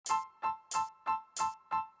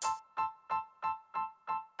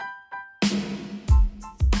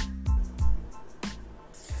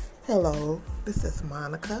Hello, this is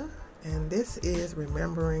Monica, and this is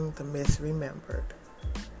Remembering the Misremembered.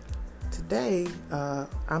 Today,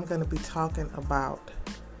 I'm going to be talking about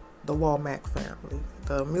the Womack family,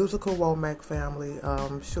 the musical Womack family.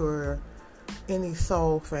 I'm sure any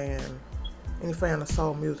fan of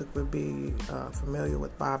soul music would be familiar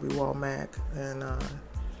with Bobby Womack, and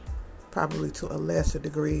probably to a lesser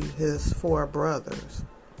degree his four brothers.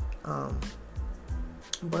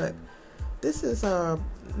 But this is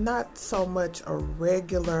not so much a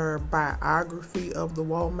regular biography of the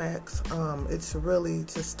Womacks. It's really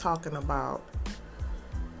just talking about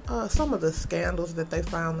some of the scandals that they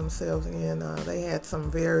found themselves in. They had some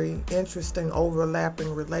very interesting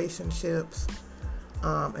overlapping relationships,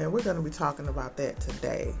 and we're going to be talking about that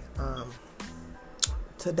today.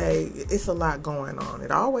 Today, it's a lot going on. It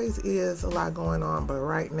always is a lot going on, but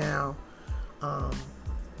right now,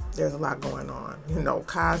 there's a lot going on.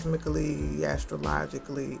 Cosmically,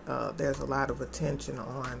 astrologically, there's a lot of attention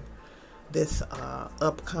on this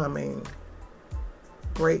upcoming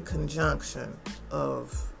great conjunction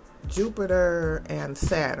of Jupiter and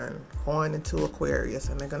Saturn going into Aquarius,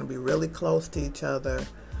 and they're going to be really close to each other,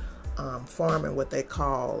 forming what they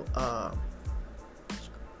call a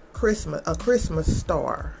Christmas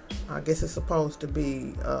star. I guess it's supposed to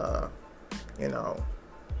be,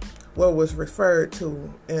 what was referred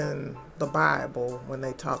to in the Bible when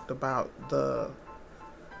they talked about the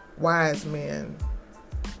wise men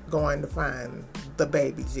going to find the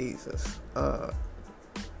baby Jesus.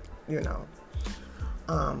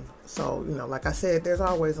 Like I said, there's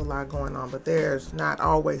always a lot going on, but there's not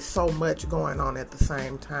always so much going on at the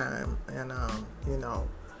same time. And,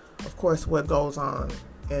 of course, what goes on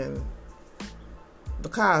in the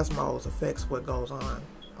cosmos affects what goes on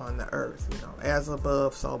the earth, as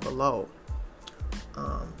above, so below.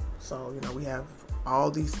 We have all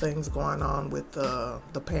these things going on with the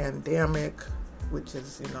pandemic, which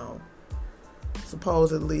is,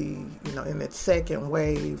 supposedly, in its second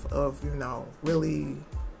wave of, really,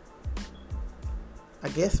 I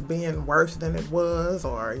guess, being worse than it was,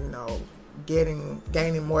 or,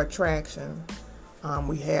 gaining more traction.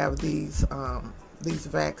 We have these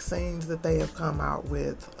vaccines that they have come out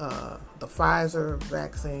with, the Pfizer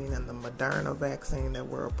vaccine and the Moderna vaccine that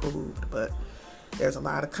were approved, but there's a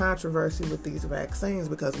lot of controversy with these vaccines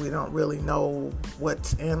because we don't really know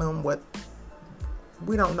what's in them,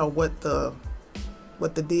 we don't know what the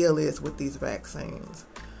deal is with these vaccines.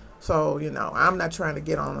 So, I'm not trying to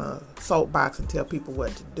get on a soapbox and tell people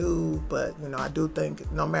what to do, but, I do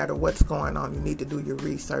think no matter what's going on, you need to do your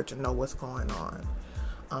research and know what's going on.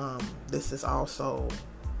 This is also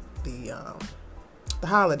the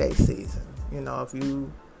holiday season. If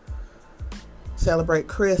you celebrate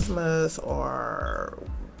Christmas or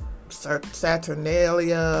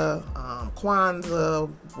Saturnalia, Kwanzaa,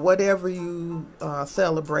 whatever you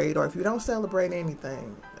celebrate, or if you don't celebrate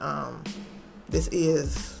anything, this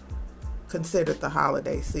is considered the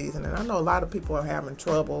holiday season. And I know a lot of people are having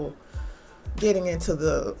trouble getting into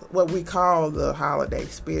what we call the holiday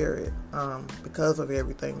spirit because of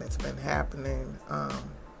everything that's been happening.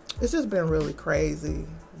 It's just been really crazy.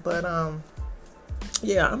 But I'm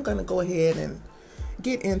going to go ahead and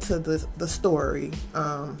get into the story,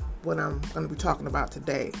 what I'm going to be talking about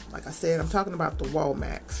today. Like I said, I'm talking about the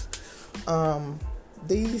Womacks.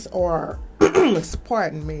 These are,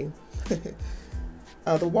 pardon me, the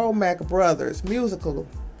Womack brothers, musical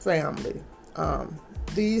family.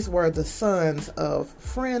 These were the sons of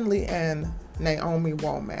Friendly and Naomi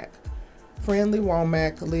Womack. Friendly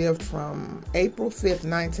Womack lived from April 5th,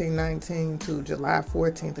 1919 to July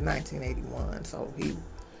 14th, 1981. So he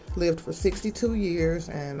lived for 62 years,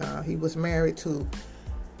 and he was married to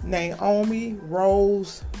Naomi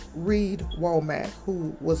Rose Reed Womack,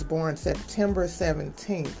 who was born September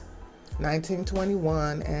 17th,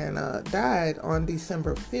 1921, and died on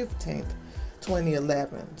December 15th,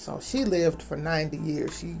 2011. So she lived for 90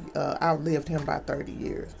 years. She outlived him by 30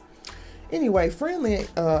 years. Anyway, Friendly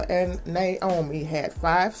and Naomi had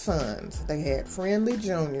 5 sons. They had Friendly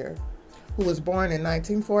Jr., who was born in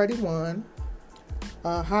 1941.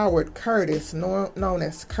 Howard Curtis, known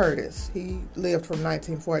as Curtis, he lived from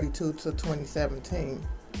 1942 to 2017.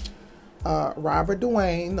 Robert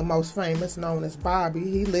Duane, the most famous, known as Bobby,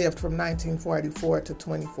 he lived from 1944 to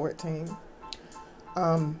 2014.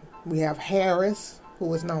 We have Harris, who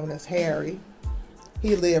was known as Harry.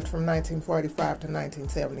 He lived from 1945 to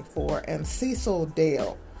 1974. And Cecil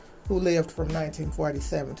Dale, who lived from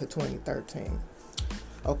 1947 to 2013.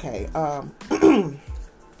 Okay,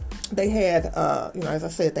 they had, as I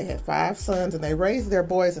said, they had 5 sons, and they raised their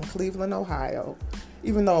boys in Cleveland, Ohio,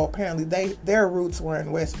 even though apparently their roots were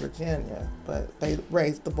in West Virginia, but they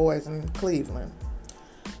raised the boys in Cleveland.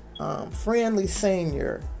 Friendly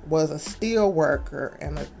Sr. was a steel worker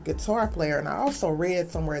and a guitar player, and I also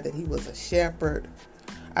read somewhere that he was a shepherd.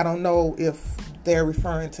 I don't know if they're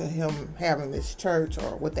referring to him having this church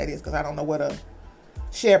or what that is, because I don't know what a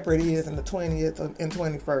shepherd is in the 20th and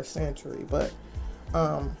 21st century, but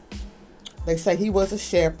they say he was a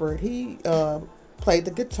shepherd. He played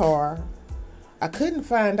the guitar. I couldn't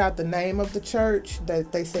find out the name of the church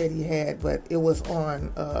that they said he had, but it was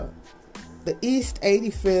on the East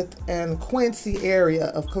 85th and Quincy area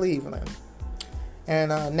of Cleveland. And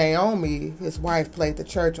Naomi, his wife, played the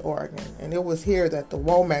church organ. And it was here that the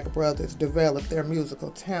Womack brothers developed their musical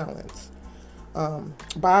talents.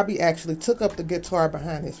 Bobby actually took up the guitar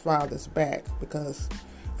behind his father's back because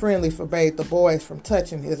Friendly forbade the boys from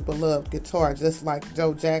touching his beloved guitar, just like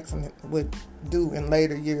Joe Jackson would do in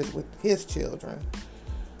later years with his children.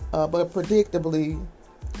 But predictably,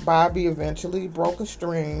 Bobby eventually broke a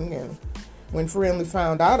string, and when Friendly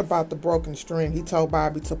found out about the broken string, he told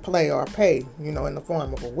Bobby to play or pay, in the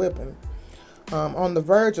form of a whipping. On the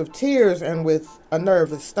verge of tears and with a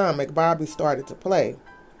nervous stomach, Bobby started to play.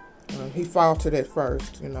 He faltered at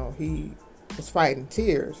first, he was fighting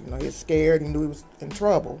tears. He was scared, he knew he was in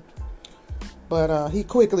trouble. But he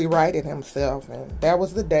quickly righted himself, and that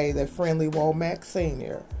was the day that Friendly Womack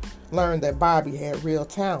Sr. learned that Bobby had real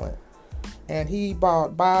talent. And he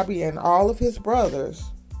bought Bobby and all of his brothers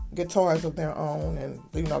guitars of their own, and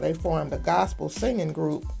they formed a gospel singing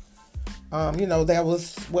group. That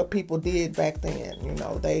was what people did back then.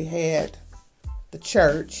 They had the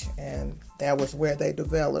church, and that was where they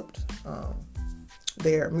developed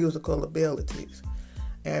their musical abilities.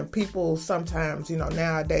 And people sometimes,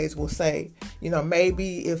 nowadays will say,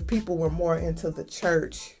 maybe if people were more into the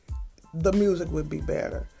church, the music would be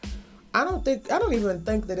better. I don't even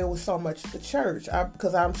think that it was so much the church,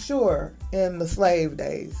 because I'm sure in the slave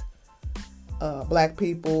days, black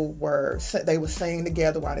people would sing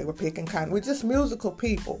together while they were picking cotton. We're just musical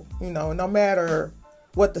people, no matter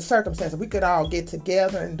what the circumstances, we could all get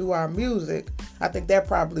together and do our music. I think that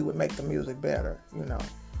probably would make the music better,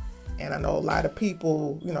 And I know a lot of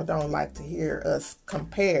people, don't like to hear us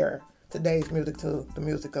compare today's music to the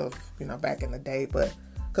music of, back in the day, but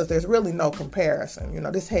because there's really no comparison.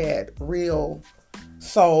 This had real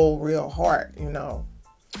soul, real heart,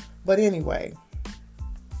 But anyway,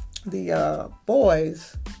 the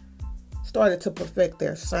boys started to perfect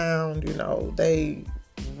their sound. They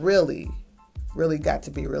really got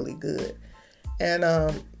to be really good. And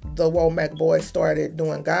the Womack boys started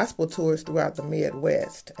doing gospel tours throughout the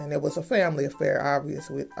Midwest. And it was a family affair,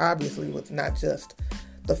 obviously with not just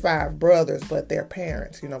the 5 brothers, but their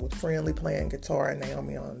parents, with Friendly playing guitar and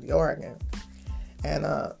Naomi on the organ. And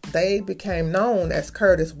they became known as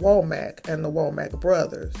Curtis Womack and the Womack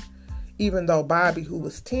brothers, even though Bobby, who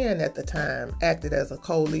was 10 at the time, acted as a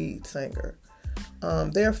co-lead singer.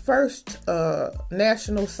 Their first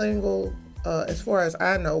national single, as far as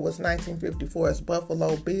I know, was 1954's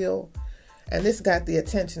Buffalo Bill. And this got the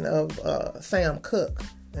attention of Sam Cooke.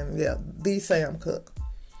 And yeah, the Sam Cooke.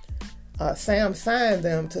 Sam signed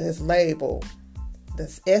them to his label,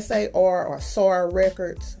 this SAR or SAR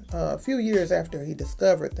Records, a few years after he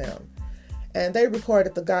discovered them. And they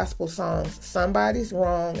recorded the gospel songs Somebody's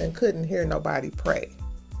Wrong and Couldn't Hear Nobody Pray.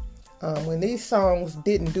 When these songs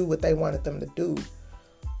didn't do what they wanted them to do,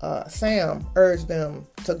 Sam urged them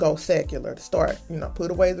to go secular, to start,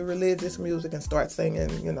 put away the religious music and start singing,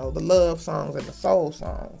 the love songs and the soul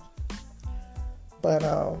songs. But,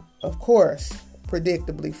 of course,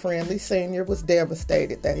 predictably, Friendly Sr. was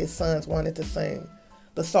devastated that his sons wanted to sing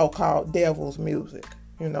the so-called devil's music.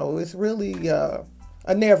 It's really a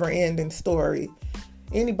never-ending story.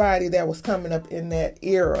 Anybody that was coming up in that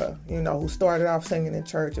era, who started off singing in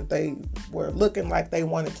church, if they were looking like they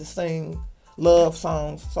wanted to sing love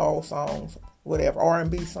songs, soul songs, whatever,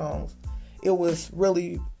 R&B songs, it was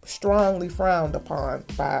really strongly frowned upon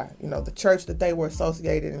by, the church that they were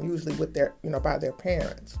associated and usually with their, by their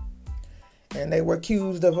parents. And they were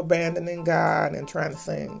accused of abandoning God and trying to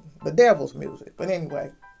sing the devil's music. But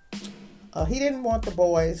anyway, he didn't want the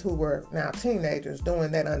boys, who were now teenagers,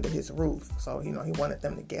 doing that under his roof. So, he wanted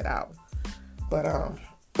them to get out. But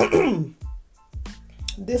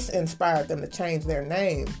this inspired them to change their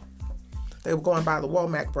name. They were going by the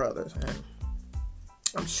Womack brothers. And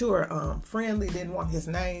I'm sure Friendly didn't want his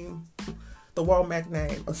name, the Womack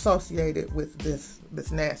name, associated with this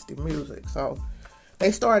nasty music. So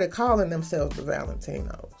they started calling themselves the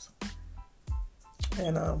Valentinos.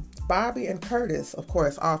 And Bobby and Curtis, of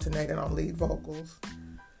course, alternated on lead vocals.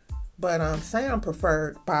 But Sam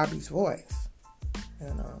preferred Bobby's voice.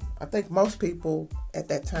 And I think most people at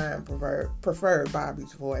that time preferred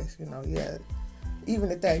Bobby's voice. You know, he had,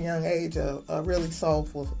 even at that young age, a really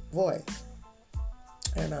soulful voice.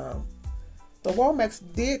 And the Womacks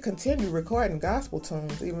did continue recording gospel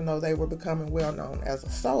tunes, even though they were becoming well known as a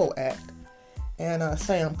soul act. And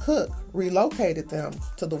Sam Cooke relocated them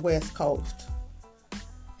to the West Coast.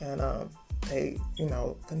 And they, you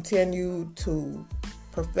know, continued to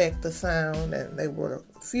perfect the sound, and they were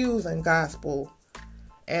fusing gospel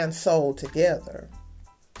and soul together.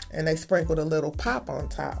 And they sprinkled a little pop on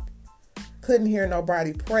top. Couldn't Hear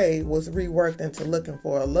Nobody Pray was reworked into Looking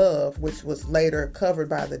for a Love, which was later covered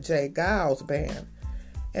by the Jay Giles Band.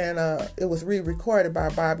 And it was re-recorded by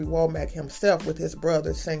Bobby Womack himself with his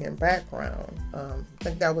brother singing background. I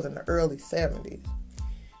think that was in the early 70s.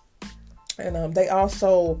 And they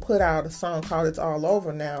also put out a song called It's All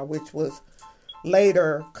Over Now, which was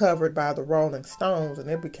later covered by the Rolling Stones, and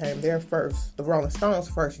it became the Rolling Stones'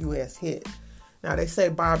 first U.S. hit. Now, they say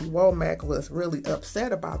Bobby Womack was really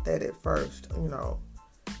upset about that at first, you know,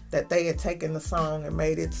 that they had taken the song and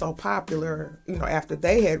made it so popular, you know, after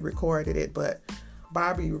they had recorded it. But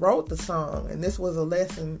Bobby wrote the song, and this was a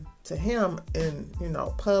lesson to him in, you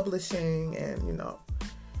know, publishing and, you know,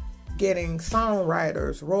 getting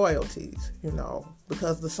songwriters royalties, you know,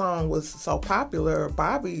 because the song was so popular.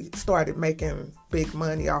 Bobby started making big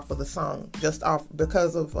money off of the song,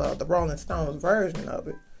 because of the Rolling Stones version of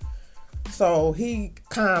it. So he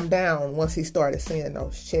calmed down once he started seeing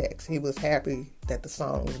those checks. He was happy that the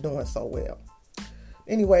song was doing so well.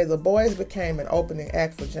 Anyway, the boys became an opening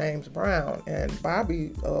act for James Brown, and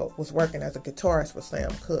Bobby was working as a guitarist for Sam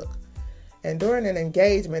Cooke. And during an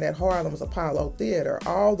engagement at Harlem's Apollo Theater,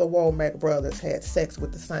 all the Womack brothers had sex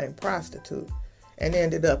with the same prostitute and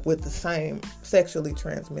ended up with the same sexually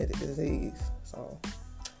transmitted disease. So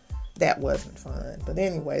that wasn't fun. But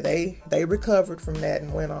anyway, they recovered from that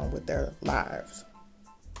and went on with their lives,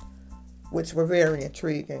 which were very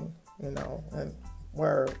intriguing, you know, and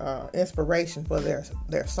were inspiration for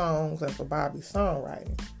their songs and for Bobby's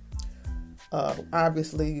songwriting.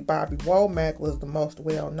 Obviously, Bobby Womack was the most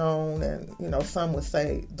well-known and, you know, some would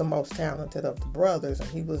say the most talented of the brothers, and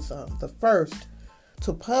he was the first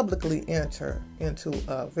to publicly enter into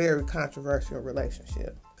a very controversial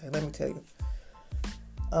relationship. Okay, let me tell you.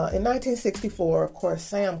 In 1964, of course,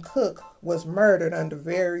 Sam Cooke was murdered under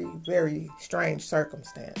very, very strange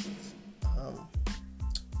circumstances.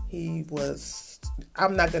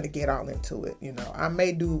 I'm not going to get all into it, you know. I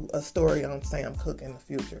may do a story on Sam Cooke in the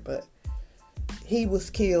future, but he was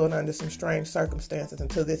killed under some strange circumstances, and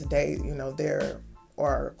to this day, you know, there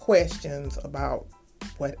are questions about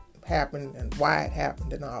what happened and why it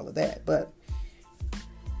happened and all of that. But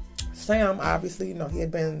Sam, obviously, you know, he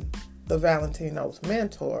had been the Valentino's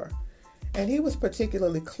mentor, and he was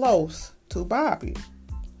particularly close to Bobby.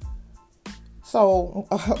 So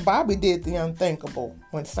Bobby did the unthinkable.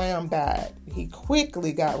 When Sam died, he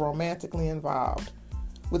quickly got romantically involved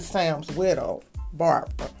with Sam's widow,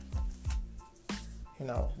 Barbara. You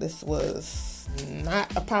know, this was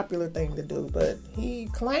not a popular thing to do, but he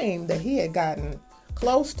claimed that he had gotten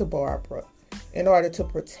close to Barbara in order to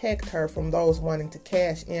protect her from those wanting to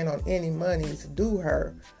cash in on any monies due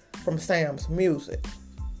her from Sam's music.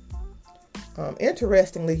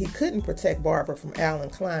 Interestingly, he couldn't protect Barbara from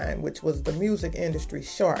Alan Klein, which was the music industry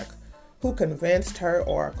shark who convinced her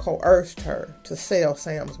or coerced her to sell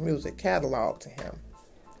Sam's music catalog to him.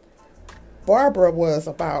 Barbara was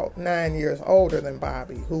about 9 years older than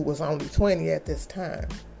Bobby, who was only 20 at this time.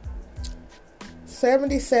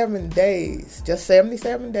 77 days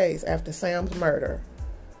after Sam's murder,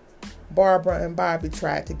 Barbara and Bobby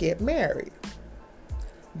tried to get married.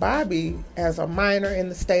 Bobby, as a minor in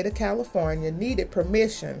the state of California, needed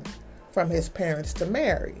permission from his parents to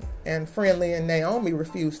marry, and Friendly and Naomi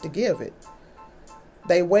refused to give it.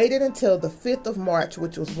 They waited until the 5th of March,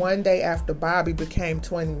 which was one day after Bobby became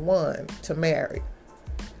 21, to marry.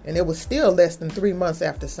 And it was still less than 3 months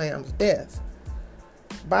after Sam's death.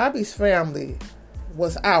 Bobby's family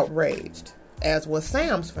was outraged, as was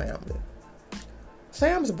Sam's family.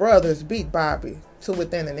 Sam's brothers beat Bobby to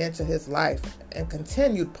within an inch of his life and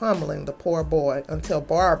continued pummeling the poor boy until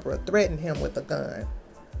Barbara threatened him with a gun.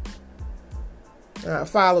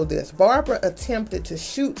 Follow this. Barbara attempted to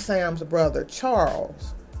shoot Sam's brother,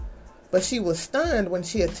 Charles, but she was stunned when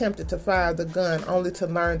she attempted to fire the gun, only to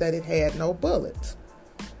learn that it had no bullets.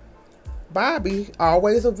 Bobby,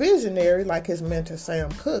 always a visionary like his mentor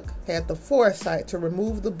Sam Cooke, had the foresight to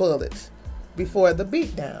remove the bullets before the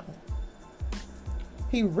beatdown.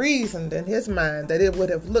 He reasoned in his mind that it would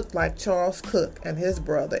have looked like Charles Cook and his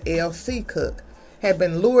brother, L.C. Cook, had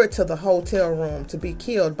been lured to the hotel room to be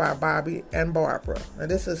killed by Bobby and Barbara. Now,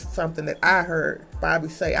 this is something that I heard Bobby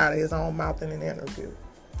say out of his own mouth in an interview.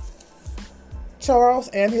 Charles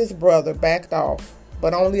and his brother backed off,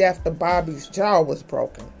 but only after Bobby's jaw was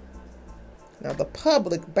broken. Now, the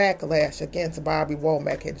public backlash against Bobby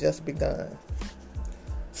Womack had just begun.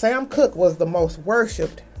 Sam Cooke was the most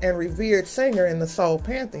worshipped and revered singer in the soul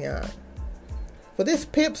pantheon. For this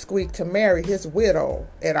pipsqueak to marry his widow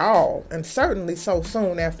at all, and certainly so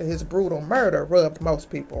soon after his brutal murder, rubbed most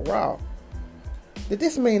people raw. Did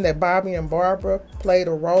this mean that Bobby and Barbara played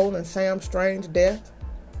a role in Sam's strange death?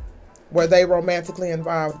 Were they romantically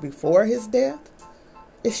involved before his death?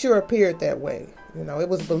 It sure appeared that way. It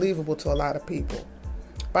was believable to a lot of people.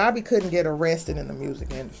 Bobby couldn't get arrested in the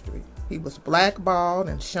music industry. He was blackballed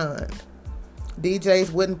and shunned.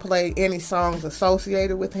 DJs wouldn't play any songs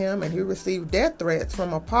associated with him, and he received death threats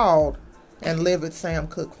from appalled and livid Sam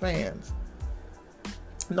Cooke fans.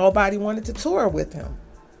 Nobody wanted to tour with him.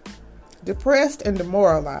 Depressed and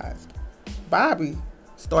demoralized, Bobby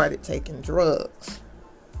started taking drugs.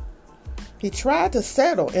 He tried to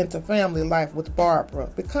settle into family life with Barbara,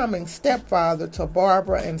 becoming stepfather to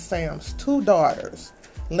Barbara and Sam's two daughters,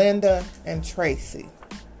 Linda and Tracy.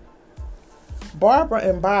 Barbara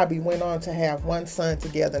and Bobby went on to have one son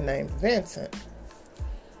together named Vincent.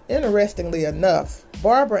 Interestingly enough,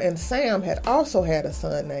 Barbara and Sam had also had a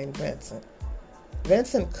son named Vincent.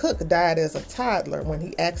 Vincent Cooke died as a toddler when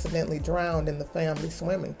he accidentally drowned in the family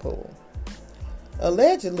swimming pool.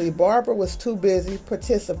 Allegedly, Barbara was too busy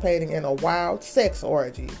participating in a wild sex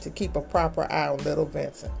orgy to keep a proper eye on little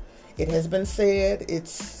Vincent. It has been said,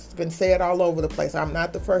 it's been said all over the place. I'm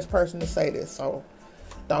not the first person to say this, so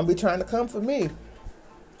don't be trying to come for me.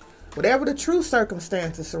 Whatever the true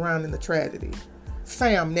circumstances surrounding the tragedy,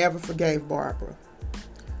 Sam never forgave Barbara.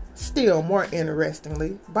 Still more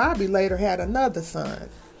interestingly, Bobby later had another son,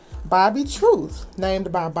 Bobby Truth,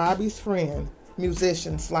 named by Bobby's friend,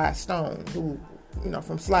 musician Sly Stone, who,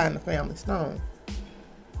 from Sly and the Family Stone,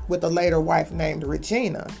 with a later wife named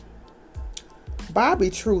Regina. Bobby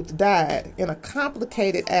Truth died in a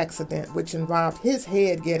complicated accident which involved his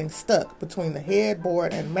head getting stuck between the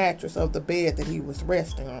headboard and mattress of the bed that he was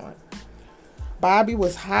resting on. Bobby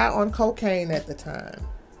was high on cocaine at the time.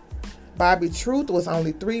 Bobby Truth was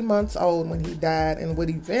only 3 months old when he died and would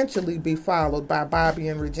eventually be followed by Bobby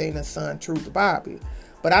and Regina's son, Truth Bobby.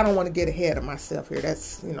 But I don't want to get ahead of myself here.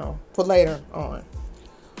 That's, for later on.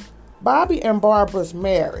 Bobby and Barbara's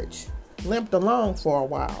marriage limped along for a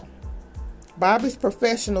while. Bobby's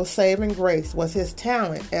professional saving grace was his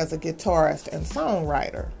talent as a guitarist and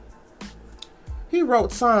songwriter. He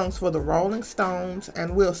wrote songs for the Rolling Stones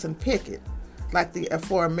and Wilson Pickett, like the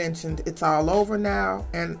aforementioned It's All Over Now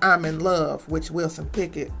and I'm in Love, which Wilson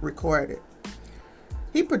Pickett recorded.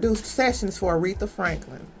 He produced sessions for Aretha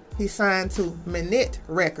Franklin. He signed to Minute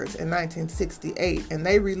Records in 1968, and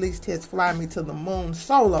they released his Fly Me to the Moon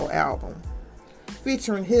solo album,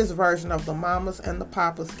 featuring his version of the Mamas and the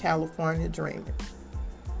Papas' California Dreamin'.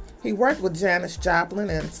 He worked with Janis Joplin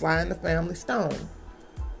and Sly and the Family Stone.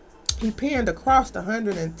 He penned Across the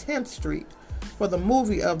 110th Street for the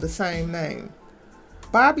movie of the same name.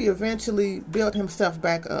 Bobby eventually built himself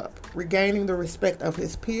back up, regaining the respect of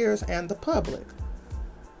his peers and the public.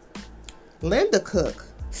 Linda Cooke,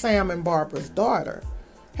 Sam and Barbara's daughter,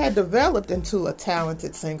 had developed into a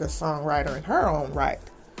talented singer-songwriter in her own right,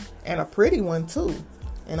 and a pretty one too,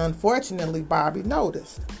 and unfortunately Bobby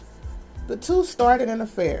noticed. The two started an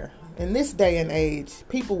affair. In this day and age,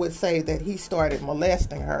 people would say that he started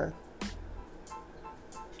molesting her.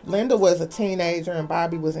 Linda was a teenager and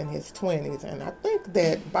Bobby was in his 20s, and I think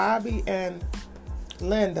that Bobby and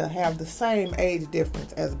Linda have the same age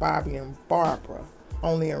difference as Bobby and Barbara,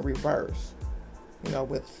 only in reverse.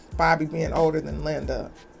 With Bobby being older than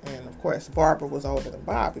Linda, and of course Barbara was older than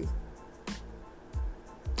Bobby.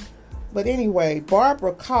 But anyway,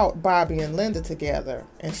 Barbara caught Bobby and Linda together,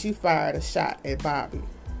 and she fired a shot at Bobby.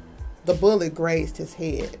 The bullet grazed his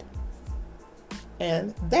head.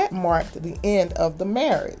 And that marked the end of the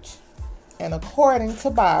marriage. And according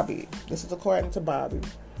to Bobby, this is according to Bobby,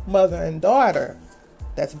 mother and daughter,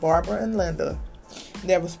 that's Barbara and Linda,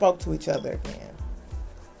 never spoke to each other again.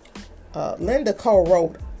 Linda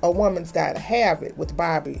co-wrote A Woman's Gotta Have It with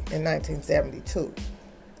Bobby in 1972.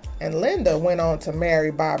 And Linda went on to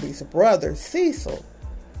marry Bobby's brother, Cecil,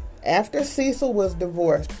 after Cecil was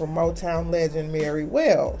divorced from Motown legend Mary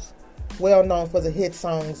Wells, well known for the hit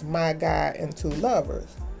songs My Guy and Two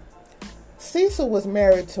Lovers. Cecil was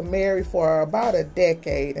married to Mary for about a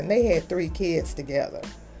decade, and they had 3 kids together.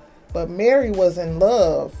 But Mary was in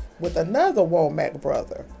love with another Womack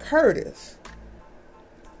brother, Curtis,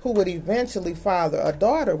 who would eventually father a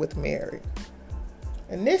daughter with Mary.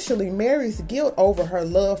 Initially, Mary's guilt over her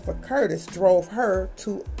love for Curtis drove her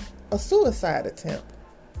to a suicide attempt.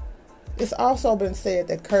 It's also been said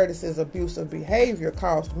that Curtis's abusive behavior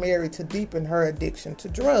caused Mary to deepen her addiction to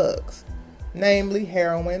drugs, namely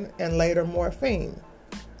heroin and later morphine.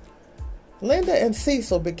 Linda and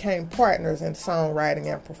Cecil became partners in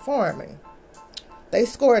songwriting and performing. They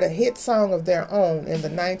scored a hit song of their own in the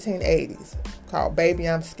 1980s called Baby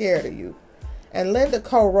I'm Scared of You, and Linda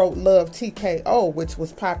co-wrote Love TKO, which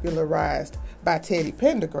was popularized by Teddy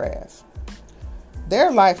Pendergrass. Their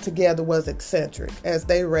life together was eccentric, as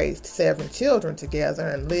they raised 7 children together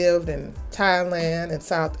and lived in Thailand and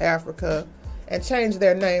South Africa and changed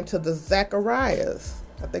their name to the Zacharias.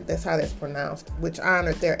 I think that's how that's pronounced, which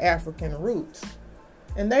honored their African roots.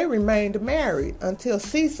 And they remained married until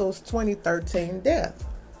Cecil's 2013 death.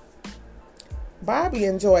 Bobby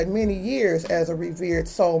enjoyed many years as a revered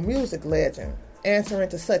soul music legend, answering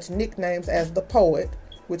to such nicknames as The Poet,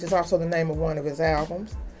 which is also the name of one of his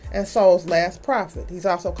albums, and Soul's Last Prophet. He's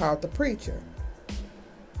also called The Preacher.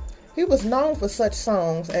 He was known for such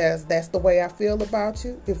songs as That's the Way I Feel About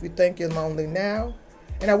You, If You Think You're Lonely Now,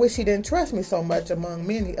 and I Wish He Didn't Trust Me So Much, among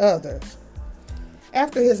many others.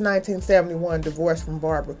 After his 1971 divorce from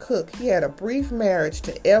Barbara Cook, he had a brief marriage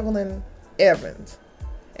to Evelyn Evans,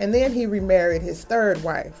 and then he remarried his third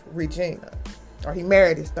wife, Regina, or he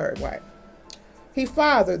married his third wife. He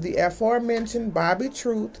fathered the aforementioned Bobby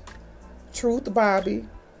Truth, Truth Bobby,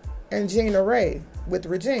 and Gina Ray with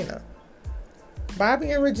Regina.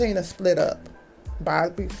 Bobby and Regina split up.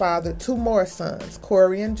 Bobby fathered 2 more sons,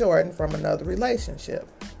 Corey and Jordan, from another relationship.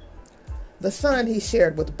 The son he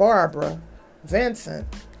shared with Barbara, Vincent,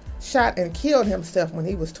 shot and killed himself when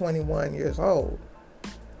he was 21 years old.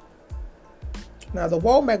 Now, the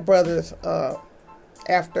Womack brothers,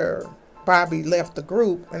 after Bobby left the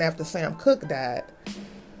group and after Sam Cooke died,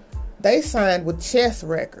 they signed with Chess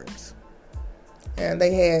Records. And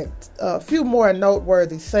they had a few more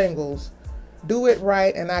noteworthy singles, Do It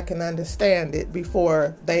Right and I Can Understand It,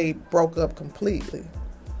 before they broke up completely.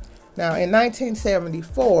 Now, in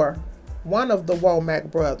 1974, one of the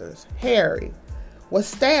Womack brothers, Harry, was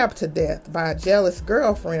stabbed to death by a jealous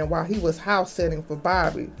girlfriend while he was house sitting for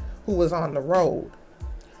Bobby, who was on the road.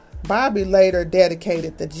 Bobby later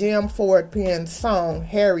dedicated the Jim Ford penned song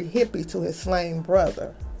Harry Hippie to his slain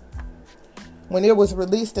brother. When it was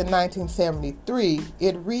released in 1973,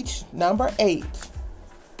 it reached number 8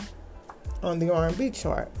 on the R&B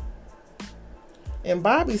chart. In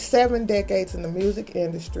Bobby's 7 decades in the music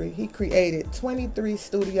industry, he created 23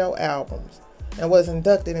 studio albums and was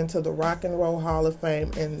inducted into the Rock and Roll Hall of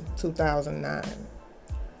Fame in 2009.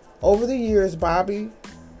 Over the years, Bobby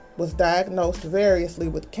was diagnosed variously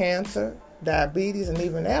with cancer, diabetes, and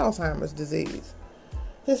even Alzheimer's disease.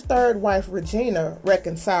 His third wife, Regina,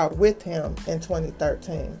 reconciled with him in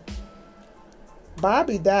 2013.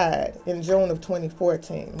 Bobby died in June of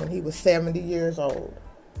 2014 when he was 70 years old.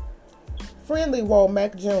 Friendly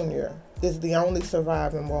Womack Jr. is the only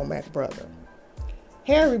surviving Womack brother.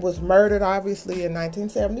 Harry was murdered, obviously, in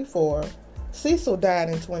 1974. Cecil died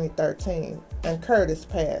in 2013, and Curtis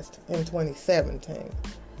passed in 2017.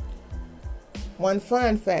 One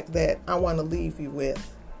fun fact that I want to leave you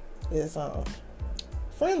with is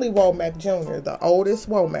Friendly Womack Jr., the oldest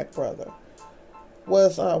Womack brother,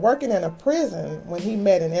 was working in a prison when he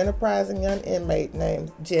met an enterprising young inmate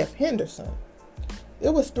named Jeff Henderson. It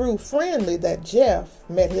was through Friendly that Jeff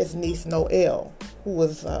met his niece Noelle, who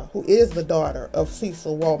is the daughter of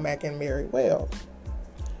Cecil Womack and Mary Wells.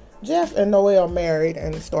 Jeff and Noelle married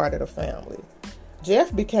and started a family.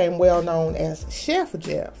 Jeff became well known as Chef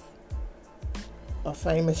Jeff, a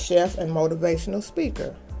famous chef and motivational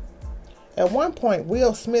speaker. At one point,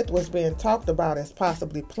 Will Smith was being talked about as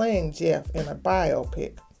possibly playing Jeff in a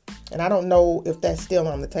biopic, and I don't know if that's still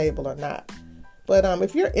on the table or not. But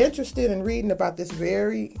if you're interested in reading about this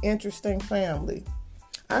very interesting family,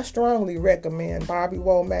 I strongly recommend Bobby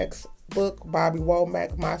Womack's book, Bobby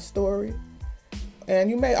Womack, My Story. And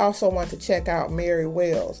you may also want to check out Mary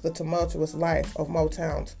Wells, The Tumultuous Life of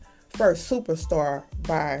Motown's First Superstar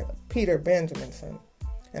by Peter Benjaminson.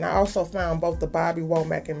 And I also found both the Bobby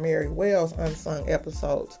Womack and Mary Wells unsung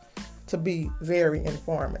episodes to be very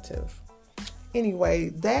informative. Anyway,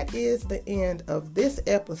 that is the end of this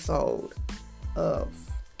episode of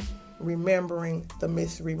Remembering the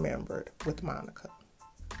Misremembered with Monica.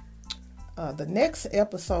 The next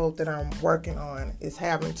episode that I'm working on is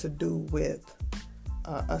having to do with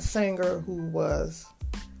a singer who was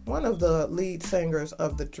one of the lead singers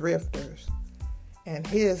of the Drifters. and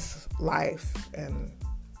his life and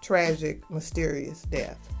tragic, mysterious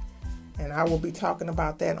death. And I will be talking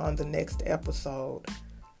about that on the next episode.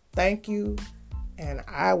 Thank you, and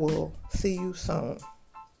I will see you soon.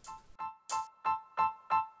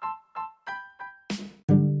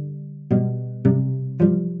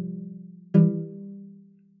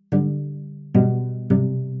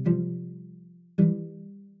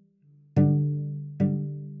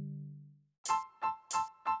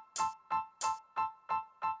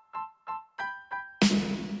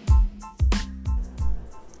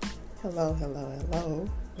 Hello.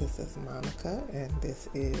 This is Monica, and this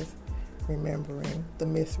is Remembering the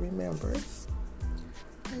Misremembered.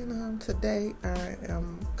 And today I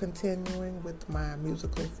am continuing with my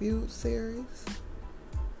musical feud series,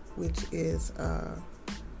 which is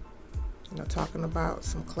talking about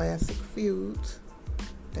some classic feuds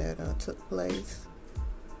that took place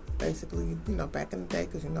basically, back in the day,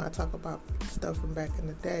 because I talk about stuff from back in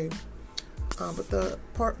the day. But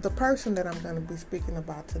the person that I'm going to be speaking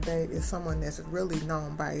about today is someone that's really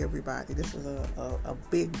known by everybody. This is a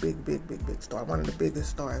big star, one of the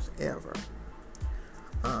biggest stars ever.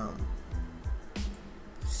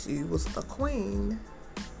 She was a queen.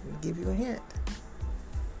 I'll give you a hint.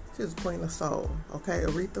 She was the queen of soul, okay?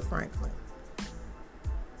 Aretha Franklin.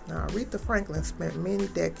 Now, Aretha Franklin spent many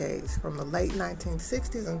decades, from the late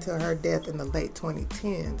 1960s until her death in the late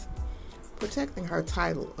 2010s, protecting her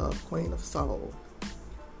title of Queen of Soul.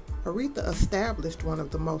 Aretha established one of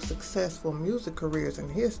the most successful music careers in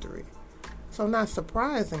history, so not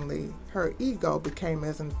surprisingly, her ego became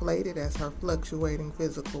as inflated as her fluctuating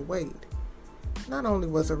physical weight. Not only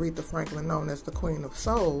was Aretha Franklin known as the Queen of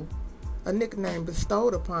Soul, a nickname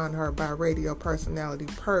bestowed upon her by radio personality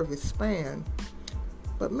Purvis Spann,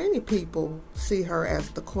 but many people see her as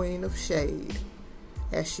the Queen of Shade,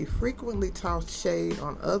 as she frequently tossed shade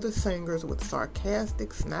on other singers with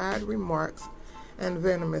sarcastic, snide remarks and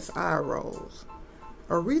venomous eye rolls.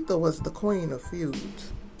 Aretha was the queen of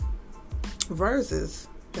feuds. Verzuz,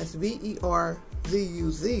 that's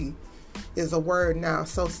V-E-R-Z-U-Z, is a word now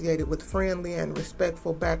associated with friendly and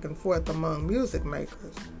respectful back and forth among music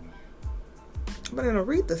makers. But in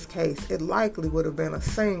Aretha's case, it likely would have been a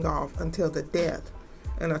sing-off until the death,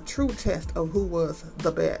 and a true test of who was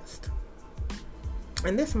the best.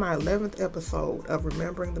 And this is my 11th episode of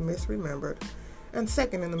Remembering the Misremembered, and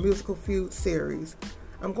second in the musical feud series.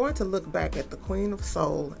 I'm going to look back at the Queen of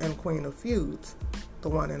Soul and Queen of Feuds, the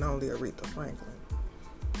one and only Aretha Franklin.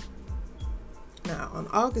 Now, on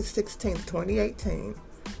August 16, 2018,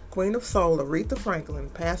 Queen of Soul Aretha Franklin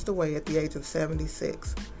passed away at the age of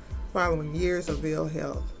 76, following years of ill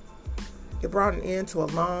health. It brought an end to a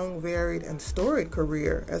long, varied, and storied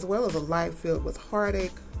career, as well as a life filled with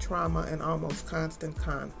heartache, trauma, and almost constant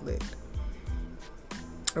conflict.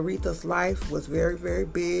 Aretha's life was very, very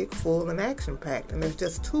big, full, and action-packed, and there's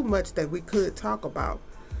just too much that we could talk about.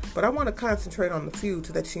 But I want to concentrate on the feuds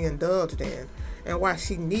that she indulged in, and why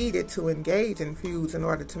she needed to engage in feuds in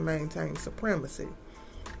order to maintain supremacy.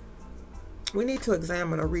 We need to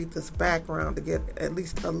examine Aretha's background to get at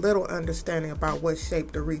least a little understanding about what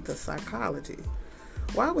shaped Aretha's psychology.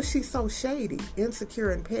 Why was she so shady,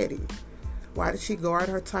 insecure, and petty? Why did she guard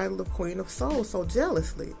her title of Queen of Soul so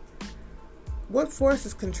jealously? What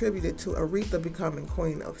forces contributed to Aretha becoming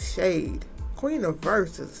Queen of Shade, Queen of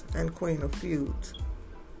Verses, and Queen of Feuds?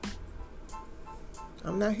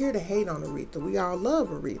 I'm not here to hate on Aretha. We all love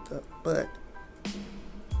Aretha, but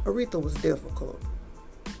Aretha was difficult.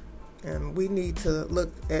 And we need to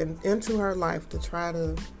look into her life to try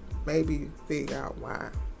to maybe figure out why.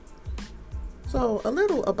 So, a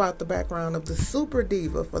little about the background of the super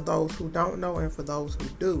diva for those who don't know and for those who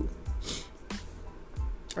do.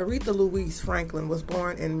 Aretha Louise Franklin was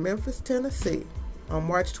born in Memphis, Tennessee on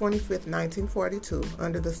March 25, 1942,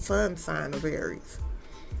 under the sun sign of Aries.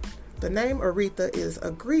 The name Aretha is a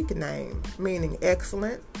Greek name, meaning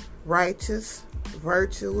excellent, righteous,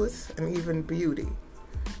 virtuous, and even beauty.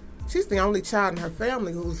 She's the only child in her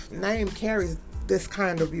family whose name carries this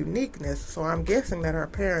kind of uniqueness, so I'm guessing that her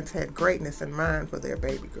parents had greatness in mind for their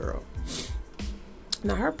baby girl.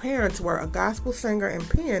 Now, her parents were a gospel singer and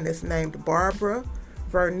pianist named Barbara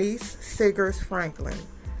Vernice Siggers Franklin,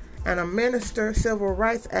 and a minister, civil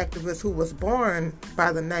rights activist who was born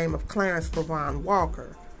by the name of Clarence LaVon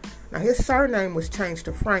Walker. Now, his surname was changed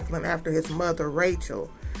to Franklin after his mother, Rachel,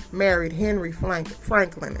 married Henry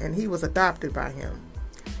Franklin, and he was adopted by him.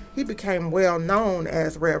 He became well known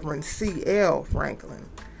as Reverend C.L. Franklin,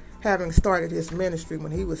 having started his ministry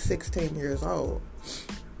when he was 16 years old.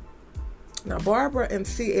 Now, Barbara and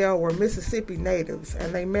C.L. were Mississippi natives,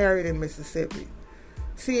 and they married in Mississippi.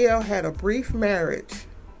 C.L. had a brief marriage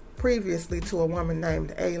previously to a woman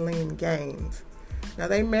named Aileen Gaines. Now,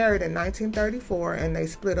 they married in 1934 and they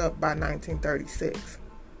split up by 1936.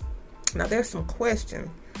 Now, there's some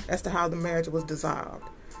question as to how the marriage was dissolved.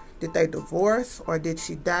 Did they divorce, or did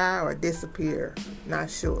she die or disappear? Not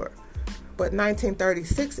sure. But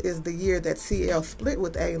 1936 is the year that CL split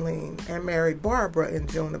with Aileen and married Barbara in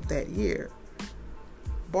June of that year.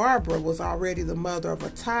 Barbara was already the mother of a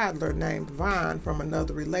toddler named Vaughn from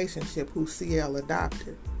another relationship who CL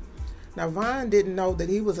adopted. Now, Vaughn didn't know that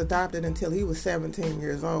he was adopted until he was 17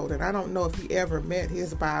 years old, and I don't know if he ever met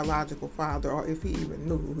his biological father or if he even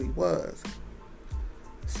knew who he was.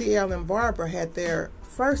 CL and Barbara had their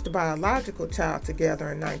first biological child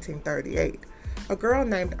together in 1938, a girl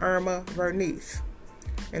named Irma Vernice.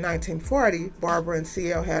 In 1940, Barbara and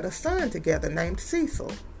CL had a son together named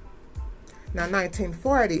Cecil. Now,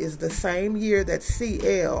 1940 is the same year that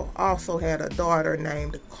CL also had a daughter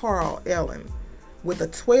named Carl Ellen, with a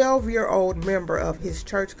 12-year-old member of his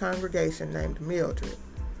church congregation named Mildred.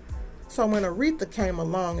 So when Aretha came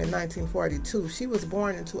along in 1942, she was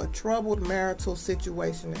born into a troubled marital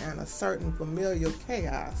situation and a certain familial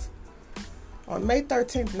chaos. On May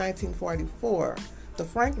 13, 1944, the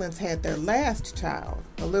Franklins had their last child,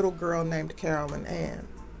 a little girl named Carolyn Ann.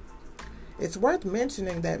 It's worth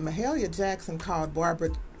mentioning that Mahalia Jackson called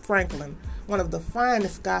Barbara Franklin one of the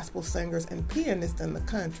finest gospel singers and pianists in the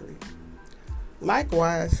country.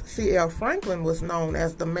 Likewise, C.L. Franklin was known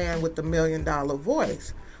as the man with the $1 million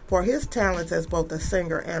voice for his talents as both a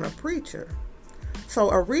singer and a preacher. So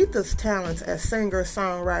Aretha's talents as singer,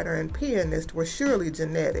 songwriter, and pianist were surely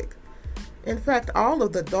genetic. In fact, all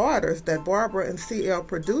of the daughters that Barbara and C.L.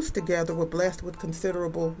 produced together were blessed with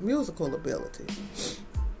considerable musical ability.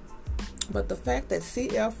 But the fact that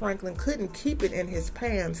C.L. Franklin couldn't keep it in his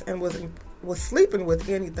pants and was sleeping with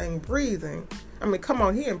anything breathing, I mean, come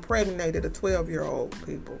on, he impregnated a 12-year-old,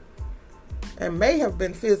 people, and may have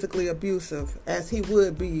been physically abusive, as he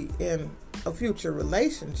would be in a future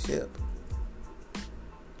relationship,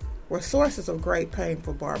 were sources of great pain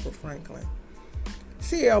for Barbara Franklin.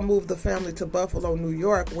 C.L. moved the family to Buffalo, New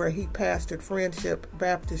York, where he pastored Friendship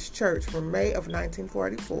Baptist Church from May of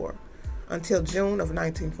 1944 until June of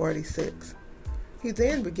 1946. He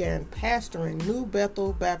then began pastoring New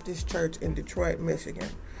Bethel Baptist Church in Detroit, Michigan,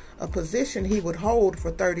 a position he would hold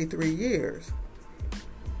for 33 years.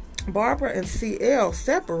 Barbara and C.L.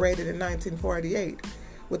 separated in 1948,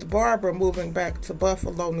 with Barbara moving back to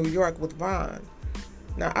Buffalo, New York with Vaughn.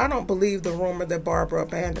 Now, I don't believe the rumor that Barbara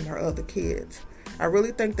abandoned her other kids. I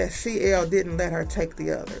really think that C.L. didn't let her take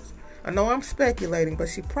the others. I know I'm speculating, but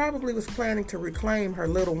she probably was planning to reclaim her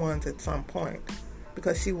little ones at some point,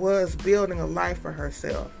 because she was building a life for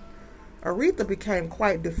herself. Aretha became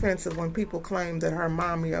quite defensive when people claimed that her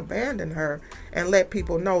mommy abandoned her and let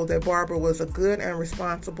people know that Barbara was a good and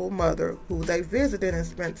responsible mother who they visited and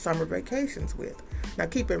spent summer vacations with. Now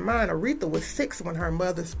keep in mind, Aretha was 6 when her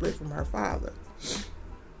mother split from her father.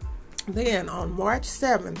 Then on March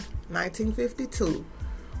 7, 1952,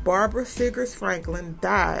 Barbara Siggers Franklin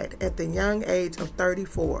died at the young age of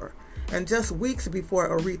 34, and just weeks before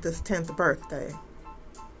Aretha's 10th birthday.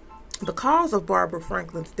 The cause of Barbara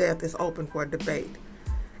Franklin's death is open for debate.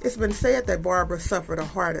 It's been said that Barbara suffered a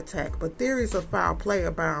heart attack, but theories of foul play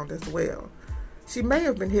abound as well. She may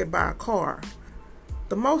have been hit by a car.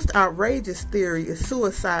 The most outrageous theory is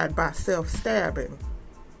suicide by self-stabbing.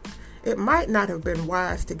 It might not have been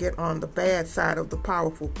wise to get on the bad side of the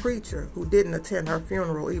powerful preacher who didn't attend her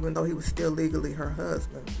funeral even though he was still legally her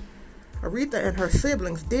husband. Aretha and her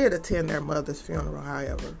siblings did attend their mother's funeral,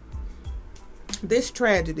 however. This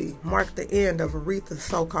tragedy marked the end of Aretha's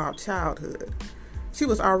so-called childhood. She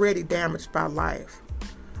was already damaged by life.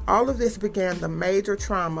 All of this began the major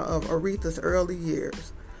trauma of Aretha's early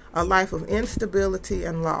years, a life of instability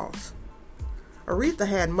and loss. Aretha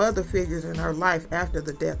had mother figures in her life after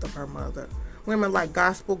the death of her mother, women like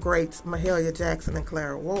gospel greats Mahalia Jackson and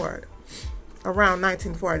Clara Ward. Around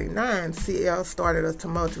 1949, C.L. started a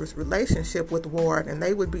tumultuous relationship with Ward, and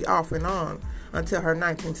they would be off and on until her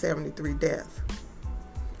 1973 death.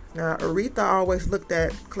 Now, Aretha always looked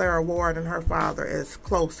at Clara Ward and her father as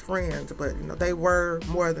close friends, but they were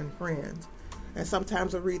more than friends. And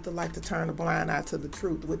sometimes Aretha liked to turn a blind eye to the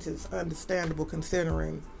truth, which is understandable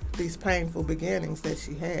considering these painful beginnings that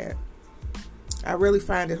she had. I really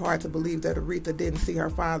find it hard to believe that Aretha didn't see her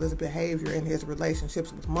father's behavior in his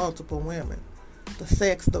relationships with multiple women, the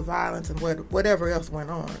sex, the violence, and whatever else went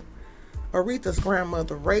on. Aretha's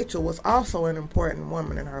grandmother, Rachel, was also an important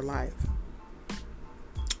woman in her life.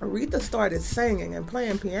 Aretha started singing and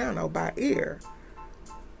playing piano by ear.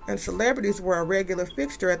 And celebrities were a regular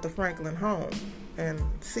fixture at the Franklin home. And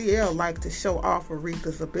CL liked to show off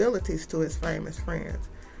Aretha's abilities to his famous friends.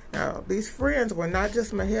 Now, these friends were not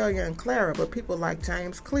just Mahalia and Clara, but people like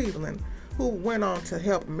James Cleveland, who went on to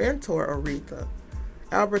help mentor Aretha.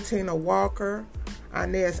 Albertina Walker,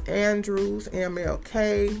 Inez Andrews,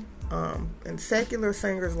 MLK, and secular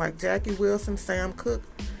singers like Jackie Wilson, Sam Cooke,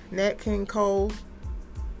 Nat King Cole.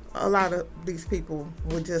 A lot of these people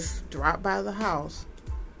would just drop by the house.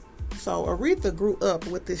 So Aretha grew up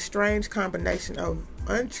with this strange combination of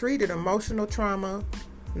untreated emotional trauma,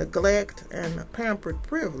 neglect, and pampered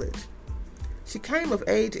privilege. She came of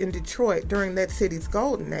age in Detroit during that city's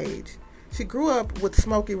golden age. She grew up with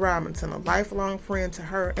Smokey Robinson, a lifelong friend to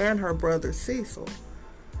her and her brother Cecil.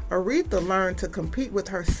 Aretha learned to compete with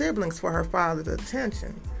her siblings for her father's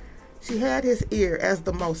attention. She had his ear as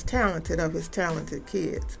the most talented of his talented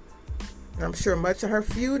kids. And I'm sure much of her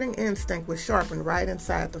feuding instinct was sharpened right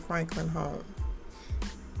inside the Franklin home.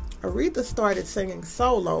 Aretha started singing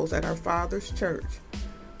solos at her father's church.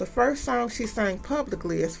 The first song she sang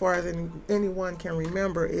publicly, as far as anyone can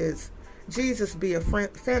remember, is Jesus Be a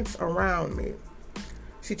Fence Around Me.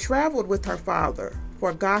 She traveled with her father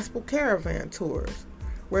for gospel caravan tours,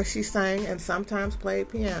 where she sang and sometimes played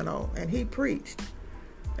piano, and he preached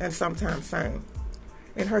and sometimes sang.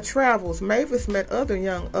 In her travels, Mavis met other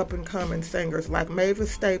young up-and-coming singers like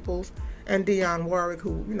Mavis Staples and Dionne Warwick,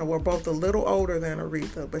 who were both a little older than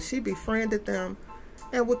Aretha, but she befriended them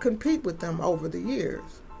and would compete with them over the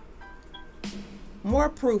years. More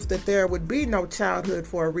proof that there would be no childhood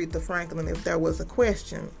for Aretha Franklin if there was a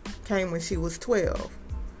question came when she was 12.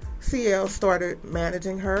 CL started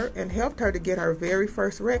managing her and helped her to get her very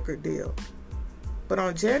first record deal. But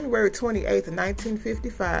on January 28,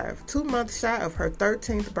 1955, 2 months shy of her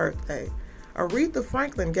 13th birthday, Aretha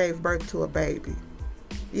Franklin gave birth to a baby.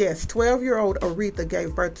 Yes, 12-year-old Aretha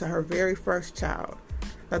gave birth to her very first child.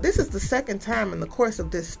 Now, this is the second time in the course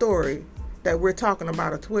of this story that we're talking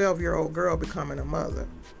about a 12-year-old girl becoming a mother.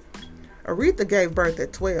 Aretha gave birth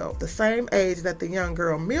at 12, the same age that the young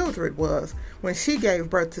girl Mildred was when she gave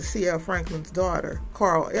birth to C.L. Franklin's daughter,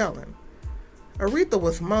 Carl Ellen. Aretha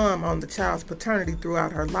was mum on the child's paternity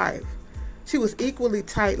throughout her life. She was equally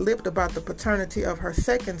tight-lipped about the paternity of her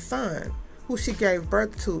second son, who she gave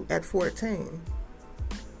birth to at 14.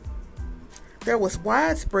 There was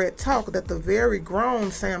widespread talk that the very grown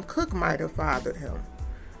Sam Cooke might have fathered him.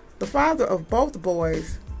 The father of both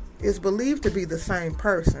boys is believed to be the same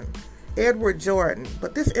person, Edward Jordan,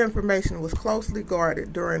 but this information was closely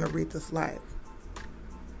guarded during Aretha's life.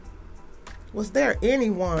 Was there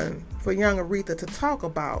anyone for young Aretha to talk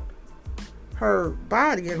about her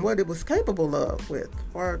body and what it was capable of with,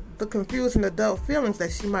 or the confusing adult feelings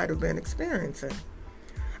that she might have been experiencing?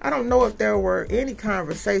 I don't know if there were any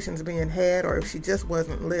conversations being had or if she just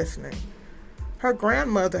wasn't listening. Her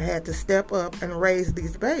grandmother had to step up and raise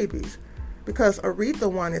these babies because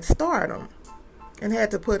Aretha wanted stardom and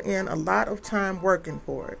had to put in a lot of time working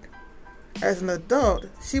for it. As an adult,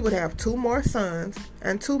 she would have 2 more sons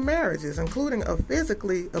and 2 marriages, including a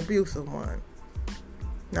physically abusive one.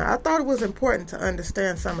 Now, I thought it was important to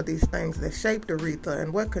understand some of these things that shaped Aretha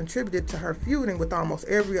and what contributed to her feuding with almost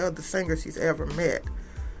every other singer she's ever met.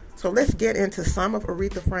 So let's get into some of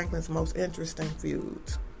Aretha Franklin's most interesting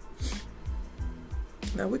feuds.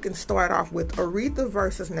 Now, we can start off with Aretha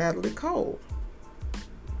versus Natalie Cole.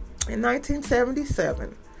 In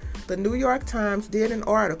 1977, the New York Times did an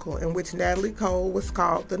article in which Natalie Cole was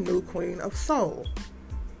called the new Queen of Soul.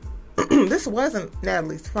 This wasn't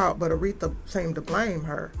Natalie's fault, but Aretha seemed to blame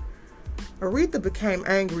her. Aretha became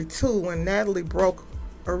angry too when Natalie broke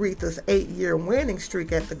Aretha's 8-year winning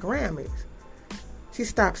streak at the Grammys. She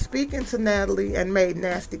stopped speaking to Natalie and made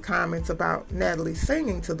nasty comments about Natalie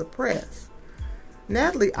singing to the press.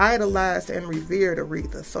 Natalie idolized and revered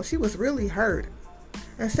Aretha, so she was really hurt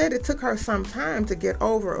and said it took her some time to get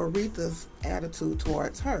over Aretha's attitude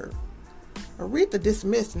towards her. Aretha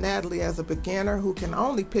dismissed Natalie as a beginner who can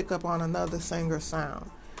only pick up on another singer's sound,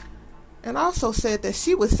 and also said that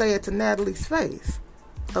she would say it to Natalie's face,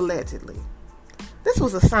 allegedly. This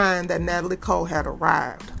was a sign that Natalie Cole had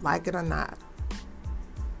arrived, like it or not.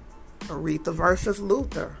 Aretha versus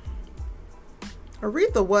Luther.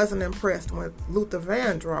 Aretha wasn't impressed with Luther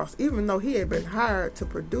Vandross, even though he had been hired to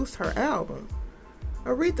produce her album.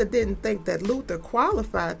 Aretha didn't think that Luther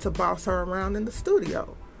qualified to boss her around in the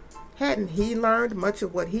studio. Hadn't he learned much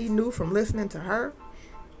of what he knew from listening to her?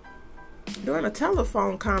 During a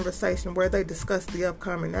telephone conversation where they discussed the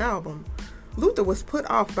upcoming album, Luther was put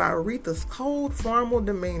off by Aretha's cold, formal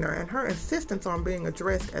demeanor and her insistence on being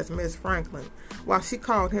addressed as Miss Franklin, while she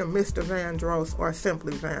called him Mr. Vandross or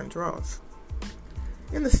simply Vandross.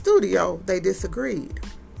 In the studio, they disagreed.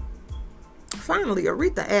 Finally,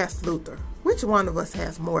 Aretha asked Luther, which one of us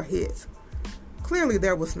has more hits? Clearly,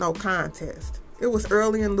 there was no contest. It was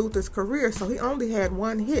early in Luther's career, so he only had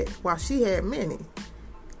one hit, while she had many.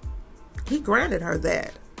 He granted her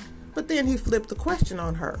that. But then he flipped the question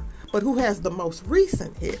on her. But who has the most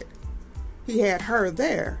recent hit? He had her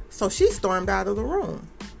there, so she stormed out of the room.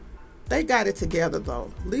 They got it together,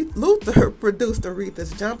 though. Luther produced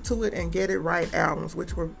Aretha's Jump to It and Get It Right albums,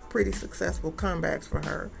 which were pretty successful comebacks for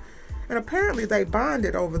her. And apparently they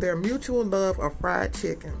bonded over their mutual love of fried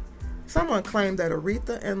chicken. Someone claimed that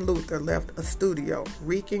Aretha and Luther left a studio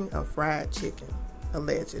reeking of fried chicken,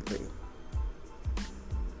 allegedly.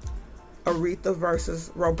 Aretha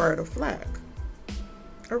versus Roberta Flack.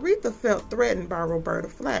 Aretha felt threatened by Roberta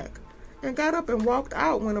Flack and got up and walked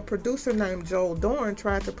out when a producer named Joel Dorn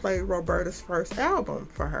tried to play Roberta's first album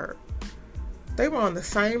for her. They were on the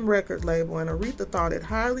same record label, and Aretha thought it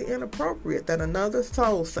highly inappropriate that another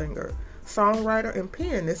soul singer, songwriter, and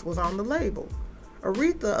pianist was on the label.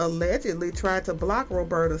 Aretha allegedly tried to block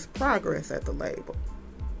Roberta's progress at the label.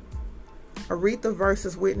 Aretha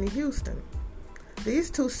versus Whitney Houston.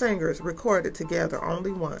 These two singers recorded together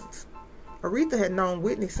only once. Aretha had known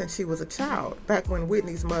Whitney since she was a child, back when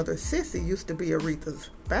Whitney's mother, Sissy, used to be Aretha's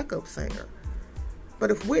backup singer. But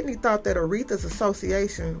if Whitney thought that Aretha's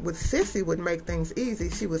association with Sissy would make things easy,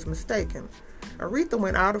 she was mistaken. Aretha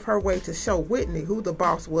went out of her way to show Whitney who the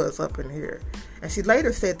boss was up in here, and she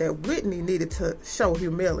later said that Whitney needed to show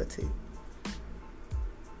humility.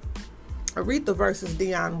 Aretha versus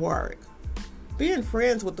Dionne Warwick. Being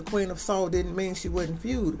friends with the Queen of Soul didn't mean she wouldn't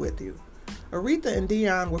feud with you. Aretha and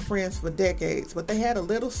Dionne were friends for decades, but they had a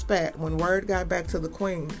little spat when word got back to the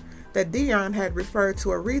Queen that Dionne had referred to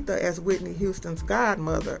Aretha as Whitney Houston's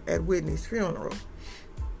godmother at Whitney's funeral.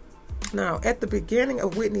 Now, at the beginning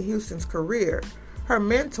of Whitney Houston's career, her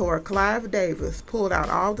mentor, Clive Davis, pulled out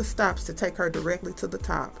all the stops to take her directly to the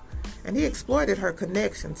top, and he exploited her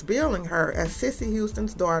connections, billing her as Cissy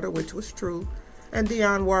Houston's daughter, which was true, and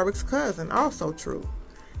Dionne Warwick's cousin, also true.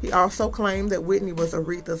 He also claimed that Whitney was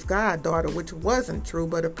Aretha's goddaughter, which wasn't true,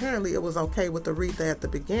 but apparently it was okay with Aretha at the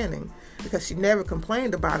beginning because she never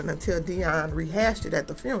complained about it until Dionne rehashed it at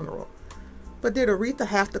the funeral. But did Aretha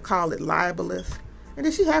have to call it libelous? And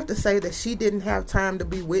did she have to say that she didn't have time to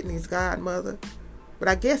be Whitney's godmother? But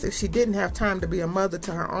I guess if she didn't have time to be a mother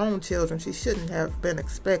to her own children, she shouldn't have been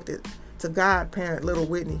expected to godparent little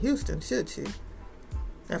Whitney Houston, should she?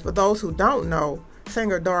 And for those who don't know,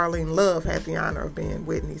 singer Darlene Love had the honor of being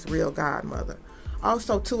Whitney's real godmother.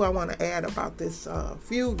 Also, too, I want to add about this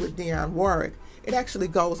feud with Dionne Warwick. It actually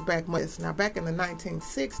goes back much. Now, back in the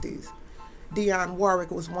 1960s, Dionne Warwick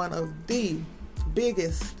was one of the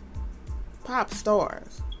biggest pop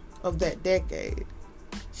stars of that decade.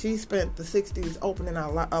 She spent the 60s opening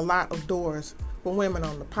a lot of doors for women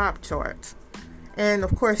on the pop charts. And,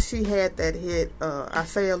 of course, she had that hit, I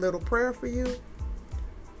Say a Little Prayer for You.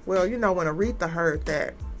 Well, you know, when Aretha heard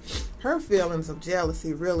that, her feelings of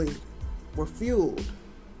jealousy really were fueled.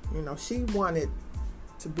 You know, she wanted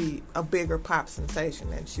to be a bigger pop sensation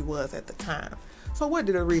than she was at the time. So what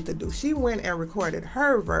did Aretha do? She went and recorded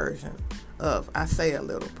her version of I Say a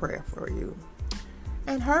Little Prayer for You.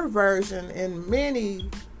 And her version, in many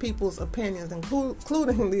people's opinions,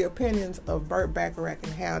 including the opinions of Burt Bacharach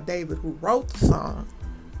and Hal David, who wrote the song,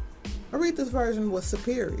 Aretha's version was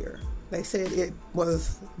superior. They said it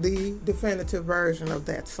was the definitive version of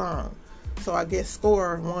that song. So I guess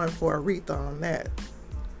score one for Aretha on that.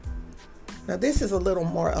 Now this is a little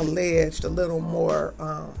more alleged, a little more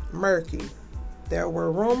murky. There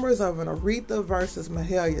were rumors of an Aretha versus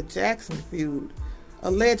Mahalia Jackson feud,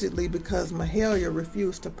 allegedly because Mahalia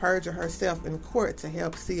refused to perjure herself in court to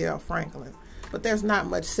help C.L. Franklin. But there's not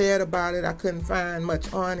much said about it. I couldn't find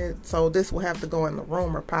much on it, so this will have to go in the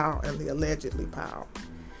rumor pile and the allegedly pile.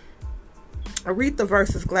 Aretha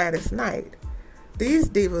versus Gladys Knight. These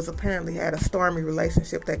divas apparently had a stormy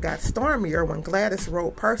relationship that got stormier when Gladys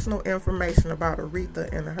wrote personal information about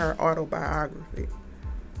Aretha in her autobiography.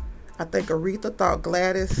 I think Aretha thought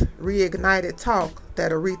Gladys reignited talk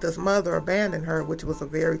that Aretha's mother abandoned her, which was a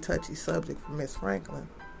very touchy subject for Miss Franklin.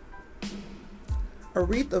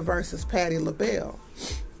 Aretha versus Patti LaBelle.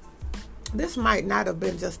 This might not have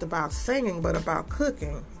been just about singing, but about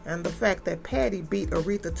cooking, and the fact that Patti beat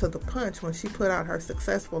Aretha to the punch when she put out her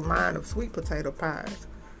successful line of sweet potato pies.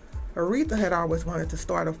 Aretha had always wanted to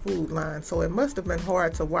start a food line, so it must have been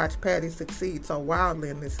hard to watch Patti succeed so wildly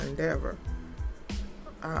in this endeavor.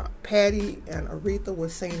 Patti and Aretha were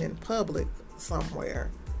seen in public somewhere,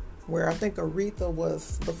 where I think Aretha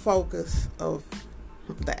was the focus of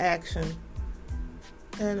the action,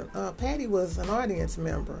 And Patty was an audience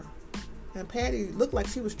member. And Patty looked like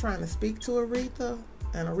she was trying to speak to Aretha,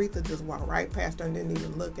 and Aretha just walked right past her and didn't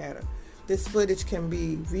even look at her. This footage can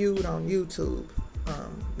be viewed on YouTube.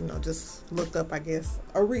 Just look up, I guess,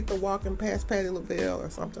 Aretha walking past Patti LaBelle or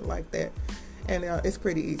something like that. And it's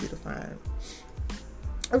pretty easy to find.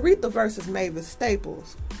 Aretha versus Mavis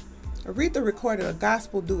Staples. Aretha recorded a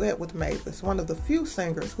gospel duet with Mavis, one of the few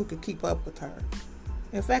singers who could keep up with her.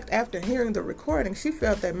 In fact, after hearing the recording, she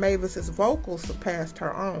felt that Mavis's vocals surpassed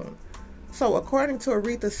her own. So according to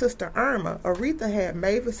Aretha's sister Irma, Aretha had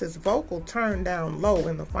Mavis's vocal turned down low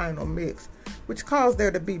in the final mix, which caused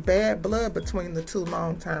there to be bad blood between the two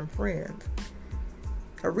longtime friends.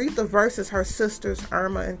 Aretha versus her sisters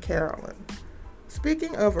Irma and Carolyn.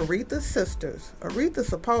 Speaking of Aretha's sisters, Aretha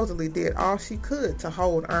supposedly did all she could to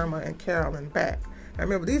hold Irma and Carolyn back. Now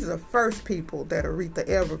remember, these are the first people that Aretha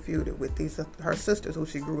ever feuded with, these are her sisters who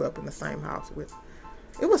she grew up in the same house with.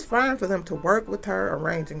 It was fine for them to work with her,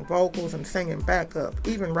 arranging vocals and singing backup,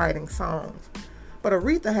 even writing songs. But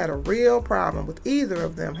Aretha had a real problem with either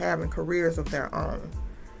of them having careers of their own.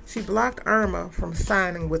 She blocked Irma from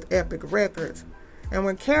signing with Epic Records, and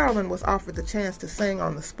when Carolyn was offered the chance to sing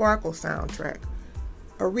on the Sparkle soundtrack,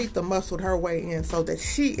 Aretha muscled her way in so that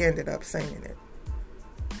she ended up singing it.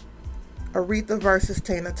 Aretha versus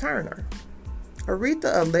Tina Turner.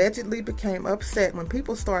 Aretha allegedly became upset when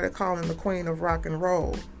people started calling the Queen of Rock and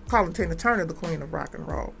Roll, calling Tina Turner the Queen of Rock and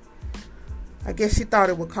Roll. I guess she thought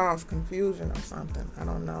it would cause confusion or something. I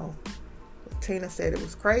don't know. But Tina said it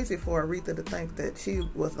was crazy for Aretha to think that she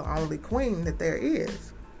was the only queen that there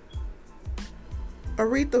is.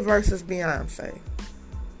 Aretha versus Beyonce.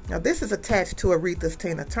 Now this is attached to Aretha's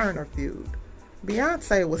Tina Turner feud.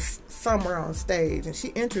 Beyonce was somewhere on stage and she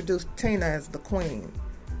introduced Tina as the queen.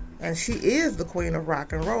 And she is the Queen of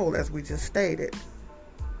Rock and Roll, as we just stated.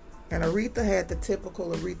 And Aretha had the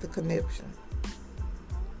typical Aretha conniption.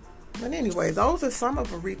 But anyway, those are some of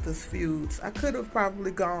Aretha's feuds. I could have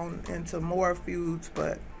probably gone into more feuds,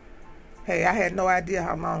 but hey, I had no idea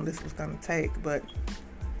how long this was going to take. But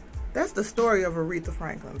that's the story of Aretha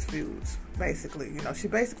Franklin's feuds, basically. She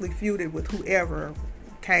basically feuded with whoever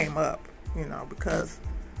came up, because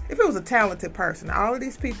if it was a talented person, all of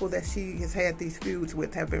these people that she has had these feuds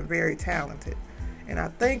with have been very talented. And I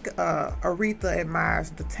think Aretha admires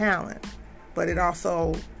the talent, but it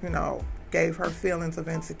also, gave her feelings of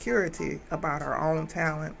insecurity about her own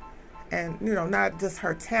talent. And, not just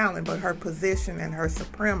her talent, but her position and her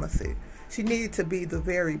supremacy. She needed to be the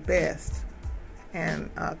very best. And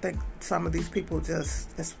I think some of these people just,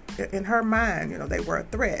 in her mind, they were a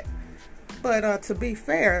threat. But to be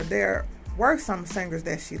fair, there were some singers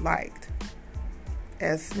that she liked,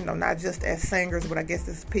 as not just as singers, but I guess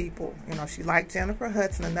as people. She liked Jennifer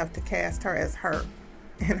Hudson enough to cast her as her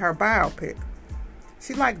in her biopic.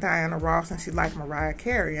 She liked Diana Ross and she liked Mariah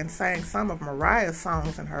Carey and sang some of Mariah's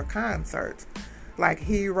songs in her concerts, like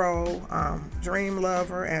Hero, Dream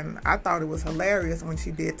Lover, and I thought it was hilarious when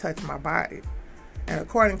she did Touch My Body. And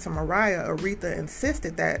according to Mariah, Aretha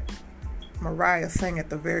insisted that Mariah sing at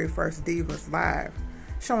the very first Divas Live,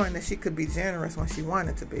 showing that she could be generous when she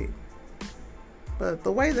wanted to be. But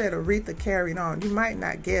the way that Aretha carried on, you might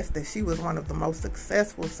not guess that she was one of the most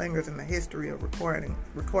successful singers in the history of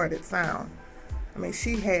recorded sound. I mean,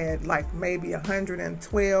 she had like maybe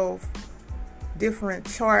 112 different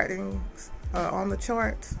chartings on the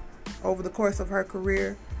charts over the course of her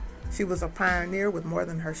career. She was a pioneer with more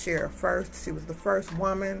than her share of firsts. She was the first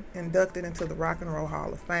woman inducted into the Rock and Roll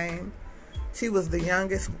Hall of Fame. She was the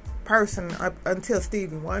youngest person up until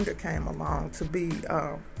Stevie Wonder came along to be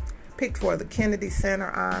picked for the Kennedy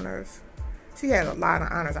Center honors. She had a lot of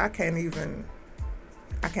honors. I can't even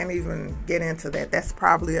get into that. That's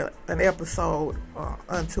probably an episode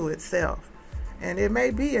unto itself, and it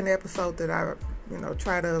may be an episode that I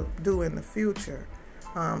try to do in the future.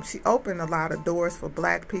 She opened a lot of doors for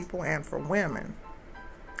black people and for women.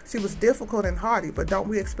 She was difficult and haughty, but don't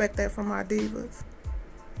we expect that from our divas?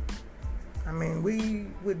 I mean, we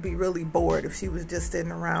would be really bored if she was just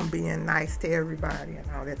sitting around being nice to everybody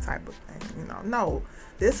and all that type of thing. No,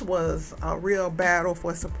 this was a real battle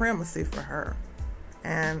for supremacy for her.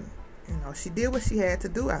 And, she did what she had to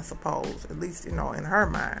do, I suppose, at least, in her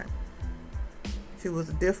mind. She was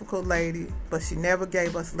a difficult lady, but she never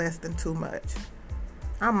gave us less than too much.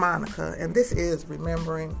 I'm Monica, and this is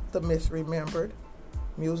Remembering the Misremembered,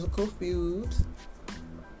 Musical Feuds.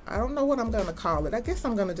 I don't know what I'm going to call it. I guess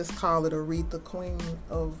I'm going to just call it Aretha Queen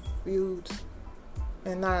of Feuds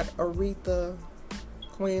and not Aretha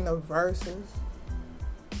Queen of Verses.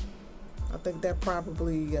 I think that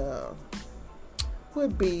probably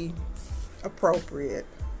would be appropriate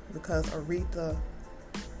because Aretha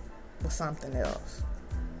was something else.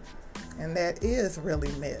 And that is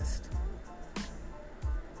really missed.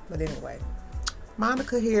 But anyway,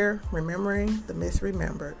 Monica here, remembering the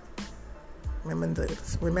misremembered.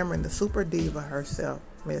 Remembering the super diva herself,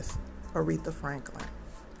 Miss Aretha Franklin.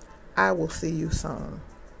 I will see you soon.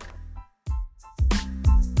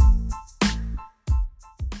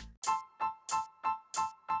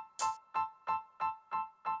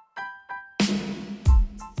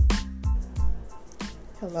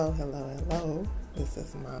 Hello. This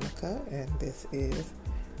is Monica, and this is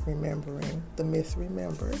Remembering the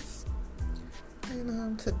Misremembered.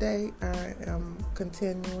 And today I am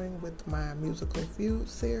continuing with my musical feud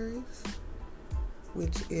series,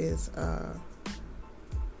 which is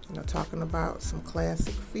talking about some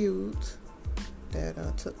classic feuds that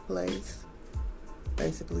took place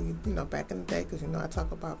basically, back in the day, because I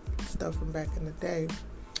talk about stuff from back in the day.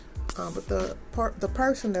 But the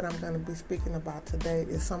person that I'm going to be speaking about today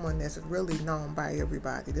is someone that's really known by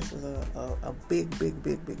everybody. This is a big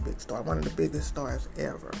star, one of the biggest stars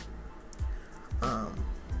ever.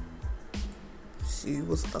 She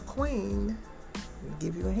was a queen. I'll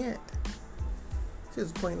give you a hint. She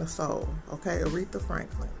was queen of soul. Okay, Aretha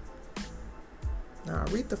Franklin. Now,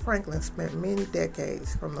 Aretha Franklin spent many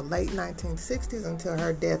decades, from the late 1960s until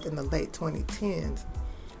her death in the late 2010s,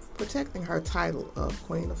 protecting her title of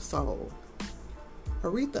Queen of Soul.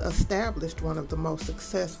 Aretha established one of the most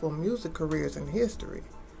successful music careers in history,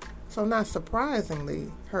 so not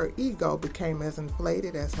surprisingly, her ego became as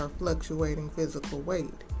inflated as her fluctuating physical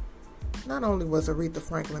weight. Not only was Aretha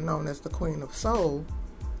Franklin known as the Queen of Soul,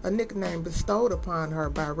 a nickname bestowed upon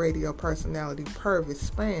her by radio personality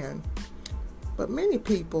Purvis Spann, but many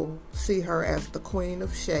people see her as the Queen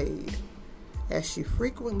of Shade, as she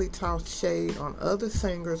frequently tossed shade on other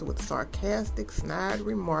singers with sarcastic, snide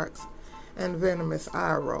remarks and venomous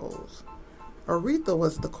eye rolls. Aretha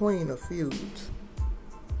was the queen of feuds.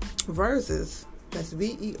 Verzuz, that's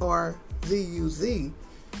V-E-R-Z-U-Z,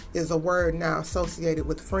 is a word now associated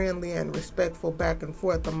with friendly and respectful back and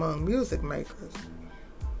forth among music makers.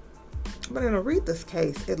 But in Aretha's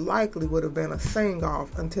case, it likely would have been a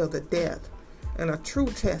sing-off until the death, and a true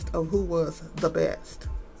test of who was the best.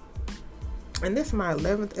 And this is my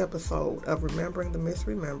 11th episode of Remembering the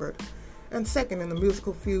Misremembered, and second in the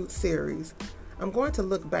musical feud series. I'm going to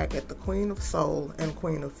look back at the Queen of Soul and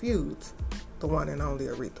Queen of Feuds, the one and only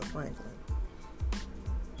Aretha Franklin.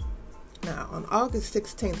 Now, on August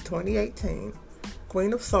 16, 2018,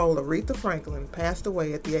 Queen of Soul Aretha Franklin passed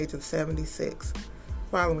away at the age of 76,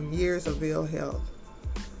 following years of ill health.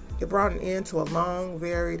 It brought an end to a long,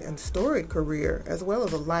 varied, and storied career, as well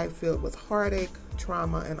as a life filled with heartache,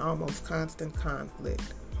 trauma, and almost constant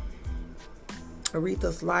conflict.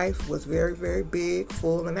 Aretha's life was very, very big,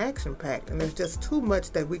 full, and action-packed, and there's just too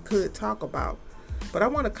much that we could talk about. But I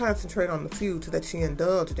want to concentrate on the feuds that she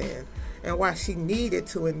indulged in, and why she needed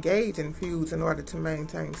to engage in feuds in order to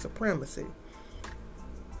maintain supremacy.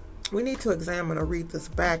 We need to examine Aretha's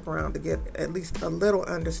background to get at least a little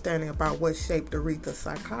understanding about what shaped Aretha's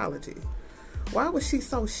psychology. Why was she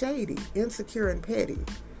so shady, insecure, and petty?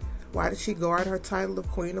 Why did she guard her title of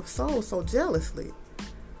Queen of Soul so jealously?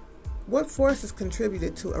 What forces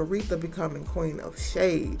contributed to Aretha becoming Queen of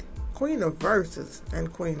Shade, Queen of Verses,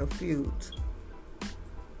 and Queen of Feuds?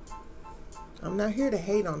 I'm not here to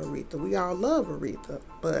hate on Aretha. We all love Aretha,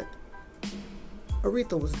 but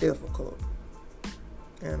Aretha was difficult.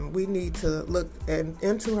 And we need to look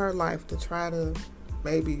into her life to try to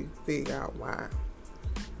maybe figure out why.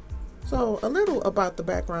 So, a little about the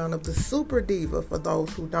background of the super diva for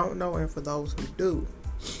those who don't know and for those who do.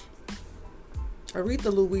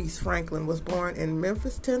 Aretha Louise Franklin was born in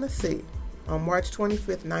Memphis, Tennessee on March 25,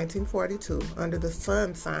 1942, under the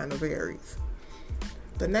sun sign of Aries.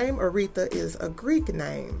 The name Aretha is a Greek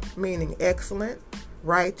name, meaning excellent,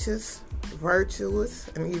 righteous, virtuous,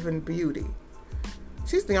 and even beauty.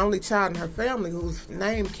 She's the only child in her family whose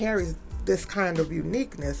name carries this kind of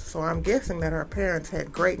uniqueness, so I'm guessing that her parents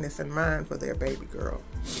had greatness in mind for their baby girl.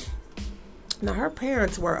 Now, her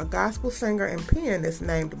parents were a gospel singer and pianist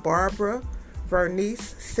named Barbara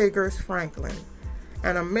Vernice Siggers Franklin,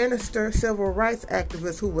 and a minister, civil rights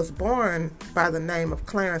activist who was born by the name of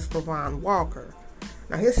Clarence LaVon Walker.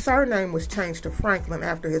 Now, his surname was changed to Franklin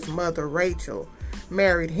after his mother, Rachel,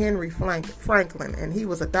 married Henry Franklin, and he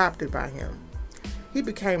was adopted by him. He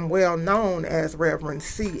became well known as Reverend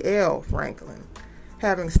C.L. Franklin,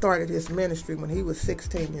 having started his ministry when he was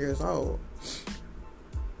 16 years old.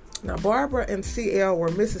 Now, Barbara and C.L. were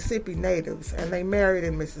Mississippi natives, and they married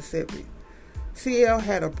in Mississippi. C.L.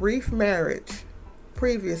 had a brief marriage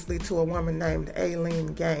previously to a woman named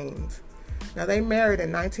Aileen Gaines. Now, they married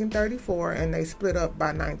in 1934 and they split up by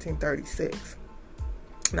 1936.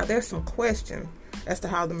 Now, there's some question as to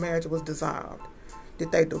how the marriage was dissolved.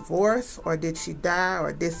 Did they divorce, or did she die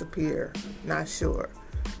or disappear? Not sure.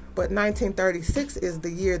 But 1936 is the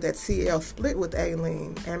year that CL split with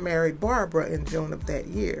Aileen and married Barbara in June of that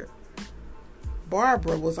year.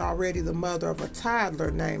 Barbara was already the mother of a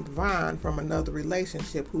toddler named Vaughn from another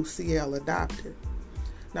relationship who CL adopted.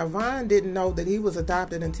 Now, Vaughn didn't know that he was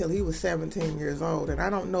adopted until he was 17 years old, and I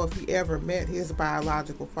don't know if he ever met his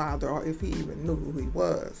biological father or if he even knew who he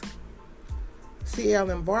was. CL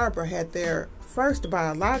and Barbara had their first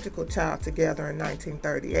biological child together in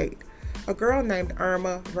 1938, a girl named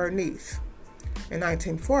Irma Vernice. In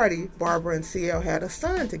 1940, Barbara and CL had a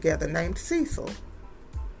son together named Cecil.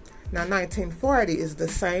 Now, 1940 is the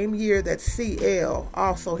same year that CL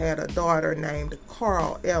also had a daughter named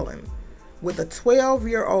Carl Ellen, with a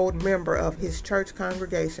 12-year-old member of his church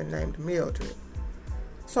congregation named Mildred.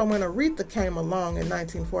 So when Aretha came along in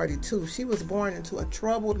 1942, she was born into a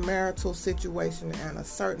troubled marital situation and a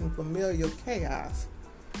certain familial chaos.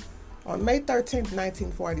 On May 13,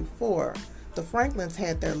 1944, the Franklins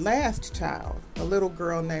had their last child, a little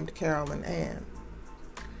girl named Carolyn Ann.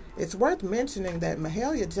 It's worth mentioning that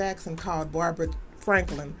Mahalia Jackson called Barbara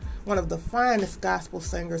Franklin one of the finest gospel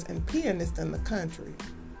singers and pianists in the country.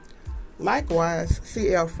 Likewise,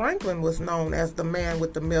 C.L. Franklin was known as the man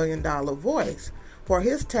with the $1 million voice for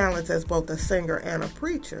his talents as both a singer and a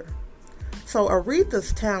preacher. So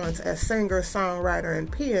Aretha's talents as singer, songwriter,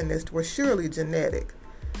 and pianist were surely genetic.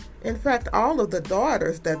 In fact, all of the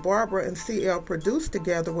daughters that Barbara and C.L. produced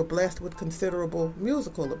together were blessed with considerable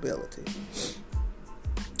musical ability.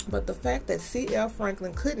 But the fact that C.L.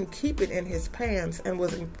 Franklin couldn't keep it in his pants and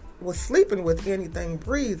was sleeping with anything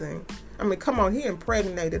breathing, I mean, come on, he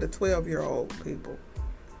impregnated a 12-year-old, people,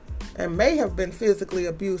 and may have been physically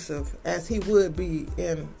abusive, as he would be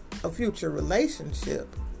in a future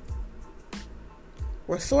relationship,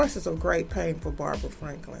 were sources of great pain for Barbara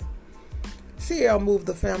Franklin. C.L. moved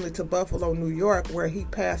the family to Buffalo, New York, where he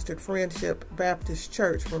pastored Friendship Baptist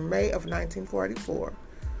Church from May of 1944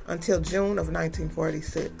 until June of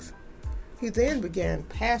 1946. He then began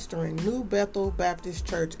pastoring New Bethel Baptist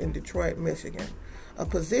Church in Detroit, Michigan, a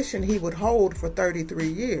position he would hold for 33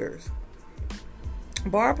 years.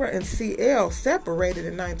 Barbara and C.L. separated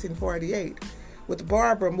in 1948, with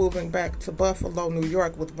Barbara moving back to Buffalo, New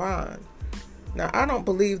York with Vaughn. Now, I don't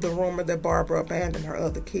believe the rumor that Barbara abandoned her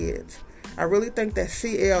other kids. I really think that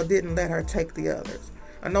C.L. didn't let her take the others.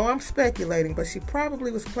 I know I'm speculating, but she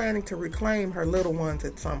probably was planning to reclaim her little ones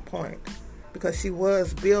at some point, because she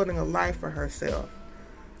was building a life for herself.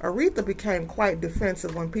 Aretha became quite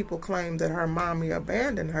defensive when people claimed that her mommy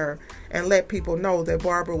abandoned her and let people know that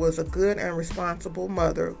Barbara was a good and responsible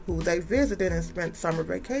mother who they visited and spent summer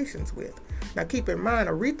vacations with. Now keep in mind,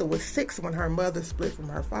 Aretha was 6 when her mother split from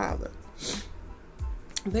her father.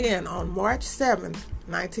 Then on March 7,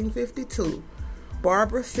 1952,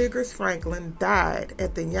 Barbara Siggers Franklin died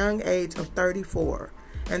at the young age of 34,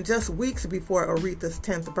 and just weeks before Aretha's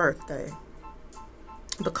 10th birthday.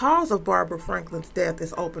 The cause of Barbara Franklin's death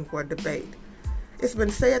is open for debate. It's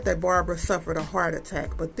been said that Barbara suffered a heart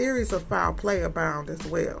attack, but theories of foul play abound as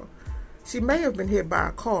well. She may have been hit by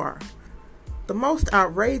a car. The most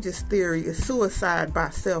outrageous theory is suicide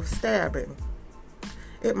by self-stabbing.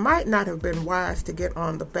 It might not have been wise to get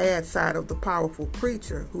on the bad side of the powerful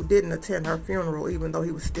preacher who didn't attend her funeral even though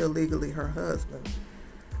he was still legally her husband.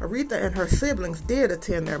 Aretha and her siblings did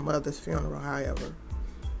attend their mother's funeral, however.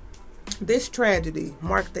 This tragedy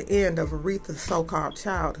marked the end of Aretha's so-called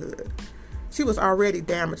childhood. She was already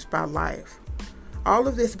damaged by life. All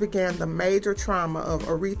of this began the major trauma of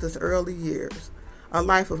Aretha's early years, a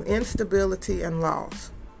life of instability and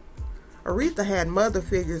loss. Aretha had mother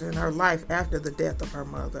figures in her life after the death of her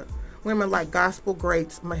mother, women like gospel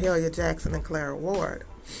greats Mahalia Jackson and Clara Ward.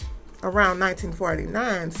 Around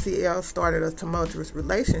 1949, C.L. started a tumultuous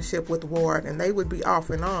relationship with Ward, and they would be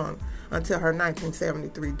off and on until her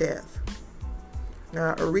 1973 death.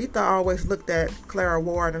 Now, Aretha always looked at Clara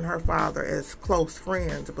Ward and her father as close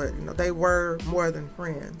friends, but they were more than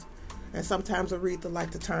friends. And sometimes Aretha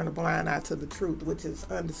liked to turn a blind eye to the truth, which is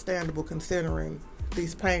understandable considering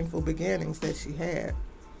these painful beginnings that she had.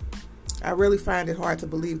 I really find it hard to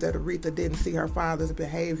believe that Aretha didn't see her father's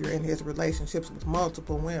behavior in his relationships with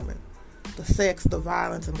multiple women, the sex, the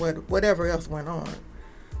violence, and whatever else went on.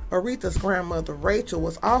 Aretha's grandmother, Rachel,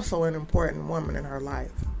 was also an important woman in her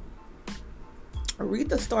life.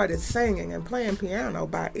 Aretha started singing and playing piano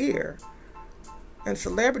by ear, and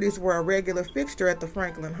celebrities were a regular fixture at the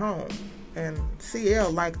Franklin home, and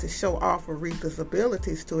C.L. liked to show off Aretha's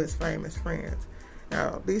abilities to his famous friends.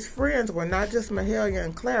 Now, these friends were not just Mahalia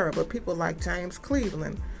and Clara, but people like James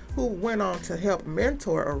Cleveland, who went on to help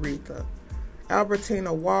mentor Aretha,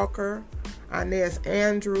 Albertina Walker, Inez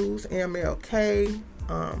Andrews, MLK,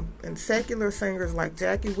 and secular singers like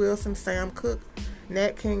Jackie Wilson, Sam Cooke,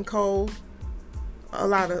 Nat King Cole. A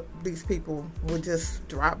lot of these people would just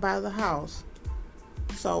drop by the house.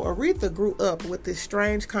 So Aretha grew up with this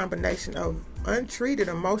strange combination of untreated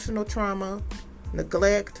emotional trauma,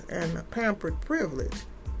 neglect, and pampered privilege.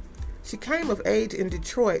 She came of age in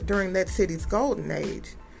Detroit during that city's golden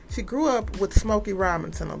age. She grew up with Smokey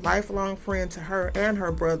Robinson, a lifelong friend to her and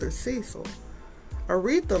her brother Cecil.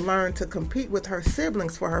 Aretha learned to compete with her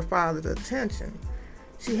siblings for her father's attention.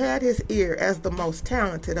 She had his ear as the most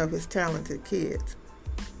talented of his talented kids.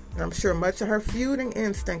 And I'm sure much of her feuding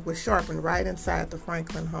instinct was sharpened right inside the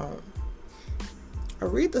Franklin home.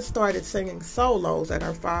 Aretha started singing solos at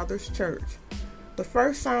her father's church. The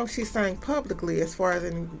first song she sang publicly, as far as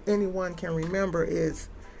anyone can remember, is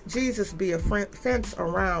Jesus Be a Fence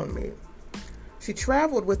Around Me. She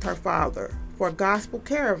traveled with her father for gospel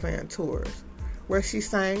caravan tours, where she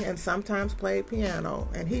sang and sometimes played piano,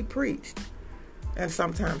 and he preached and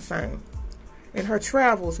sometimes sang. In her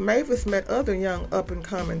travels, Mavis met other young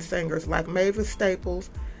up-and-coming singers like Mavis Staples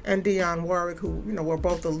and Dionne Warwick, who were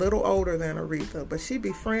both a little older than Aretha, but she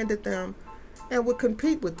befriended them and would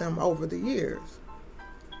compete with them over the years.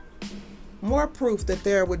 More proof that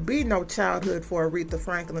there would be no childhood for Aretha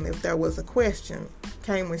Franklin if there was a question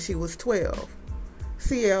came when she was 12.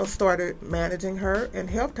 CL started managing her and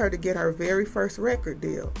helped her to get her very first record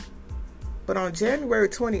deal. But on January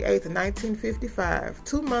 28, 1955,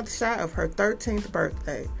 2 months shy of her 13th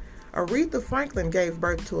birthday, Aretha Franklin gave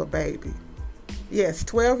birth to a baby. Yes,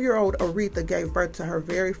 12-year-old Aretha gave birth to her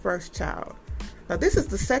very first child. Now, this is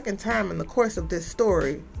the second time in the course of this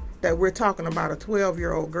story that we're talking about a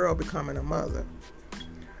 12-year-old girl becoming a mother.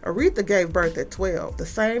 Aretha gave birth at 12, the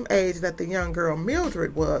same age that the young girl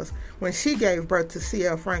Mildred was when she gave birth to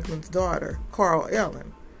C.L. Franklin's daughter, Carl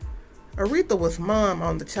Ellen. Aretha was mum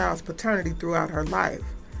on the child's paternity throughout her life.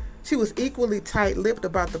 She was equally tight-lipped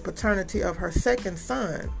about the paternity of her second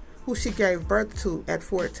son, who she gave birth to at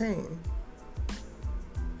 14.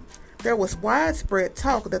 There was widespread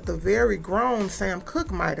talk that the very grown Sam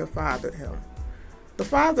Cooke might have fathered him. The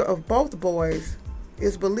father of both boys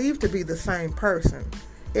is believed to be the same person,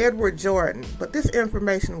 Edward Jordan, but this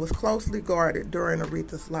information was closely guarded during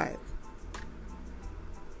Aretha's life.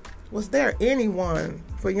 Was there anyone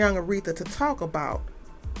for young Aretha to talk about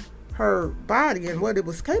her body and what it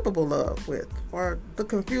was capable of with, or the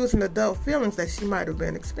confusing adult feelings that she might have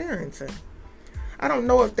been experiencing? I don't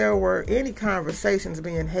know if there were any conversations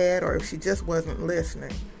being had or if she just wasn't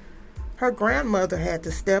listening. Her grandmother had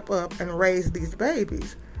to step up and raise these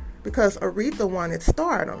babies because Aretha wanted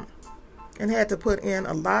stardom and had to put in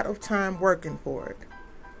a lot of time working for it.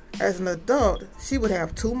 As an adult, she would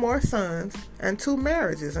have 2 more sons and 2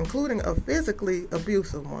 marriages, including a physically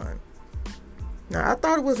abusive one. Now, I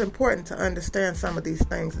thought it was important to understand some of these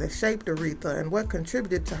things that shaped Aretha and what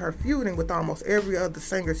contributed to her feuding with almost every other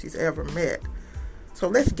singer she's ever met. So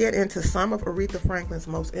let's get into some of Aretha Franklin's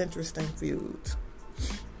most interesting feuds.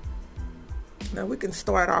 Now, we can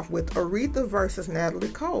start off with Aretha versus Natalie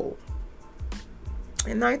Cole.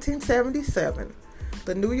 In 1977,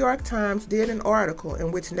 the New York Times did an article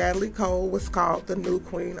in which Natalie Cole was called the new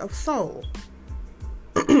Queen of Soul.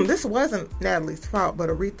 This wasn't Natalie's fault, but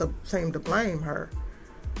Aretha seemed to blame her.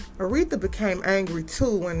 Aretha became angry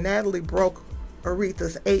too when Natalie broke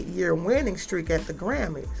Aretha's 8-year winning streak at the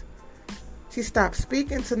Grammys. She stopped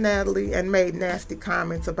speaking to Natalie and made nasty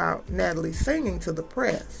comments about Natalie singing to the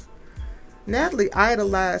press. Natalie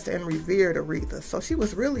idolized and revered Aretha, so she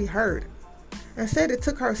was really hurt and said it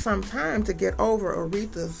took her some time to get over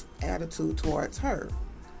Aretha's attitude towards her.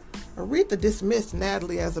 Aretha dismissed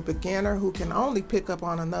Natalie as a beginner who can only pick up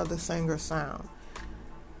on another singer's sound,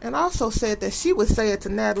 and also said that she would say it to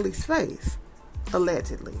Natalie's face,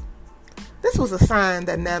 allegedly. This was a sign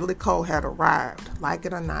that Natalie Cole had arrived, like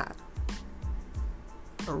it or not.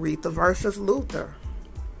 Aretha versus Luther.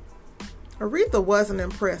 Aretha wasn't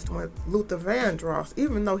impressed with Luther Vandross,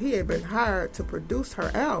 even though he had been hired to produce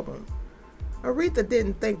her album. Aretha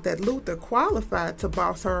didn't think that Luther qualified to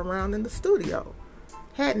boss her around in the studio.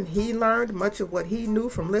 Hadn't he learned much of what he knew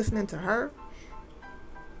from listening to her?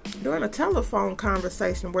 During a telephone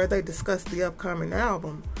conversation where they discussed the upcoming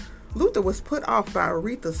album, Luther was put off by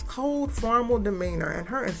Aretha's cold, formal demeanor and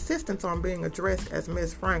her insistence on being addressed as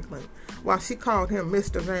Miss Franklin, while she called him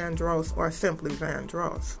Mr. Vandross or simply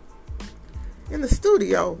Vandross. In the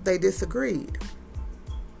studio, they disagreed.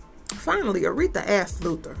 Finally, Aretha asked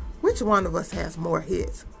Luther, "Which one of us has more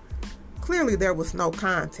hits?" Clearly there was no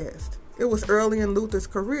contest. It was early in Luther's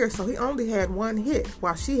career, so he only had one hit,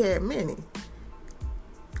 while she had many.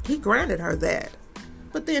 He granted her that.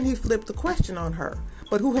 But then he flipped the question on her.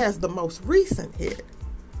 But who has the most recent hit?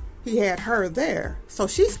 He had her there, so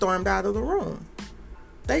she stormed out of the room.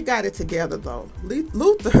 They got it together, though.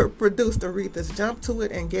 Luther produced Aretha's Jump to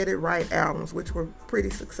It and Get It Right albums, which were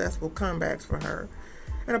pretty successful comebacks for her.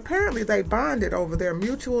 And apparently they bonded over their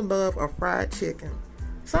mutual love of fried chicken.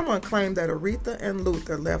 Someone claimed that Aretha and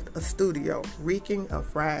Luther left a studio reeking of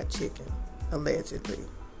fried chicken, allegedly.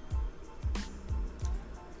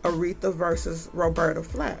 Aretha versus Roberta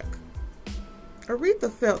Flack.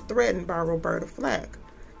 Aretha felt threatened by Roberta Flack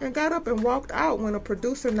and got up and walked out when a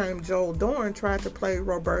producer named Joel Dorn tried to play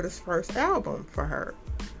Roberta's first album for her.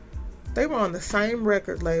 They were on the same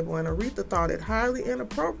record label, and Aretha thought it highly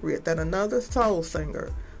inappropriate that another soul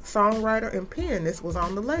singer, songwriter, and pianist was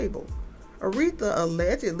on the label. Aretha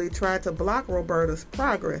allegedly tried to block Roberta's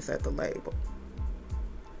progress at the label.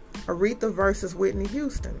 Aretha versus Whitney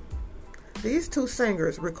Houston. These two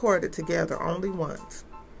singers recorded together only once.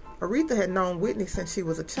 Aretha had known Whitney since she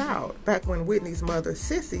was a child, back when Whitney's mother,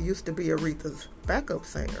 Sissy, used to be Aretha's backup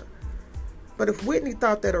singer. But if Whitney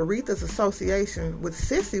thought that Aretha's association with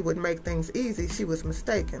Sissy would make things easy, she was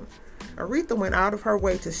mistaken. Aretha went out of her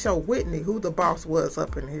way to show Whitney who the boss was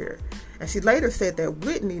up in here, and she later said that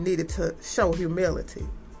Whitney needed to show humility.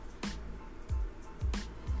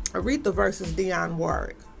 Aretha versus Dionne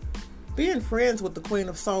Warwick. Being friends with the Queen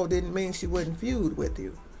of Soul didn't mean she wouldn't feud with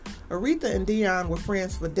you. Aretha and Dionne were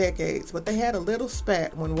friends for decades, but they had a little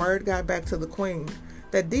spat when word got back to the Queen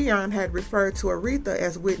that Dionne had referred to Aretha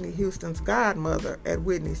as Whitney Houston's godmother at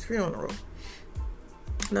Whitney's funeral.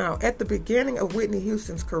 Now, at the beginning of Whitney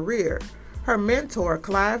Houston's career, her mentor,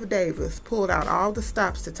 Clive Davis, pulled out all the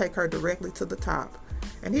stops to take her directly to the top,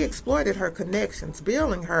 and he exploited her connections,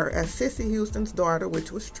 billing her as Cissy Houston's daughter,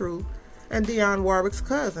 which was true, and Dionne Warwick's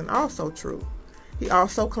cousin, also true. He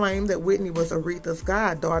also claimed that Whitney was Aretha's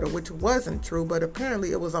goddaughter, which wasn't true, but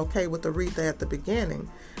apparently it was okay with Aretha at the beginning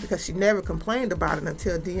because she never complained about it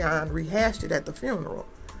until Dionne rehashed it at the funeral.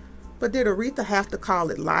 But did Aretha have to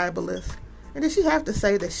call it libelous? And did she have to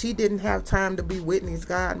say that she didn't have time to be Whitney's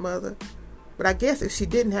godmother? But I guess if she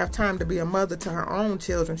didn't have time to be a mother to her own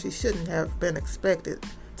children, she shouldn't have been expected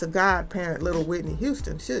to godparent little Whitney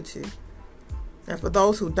Houston, should she? And for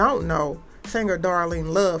those who don't know, singer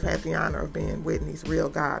Darlene Love had the honor of being Whitney's real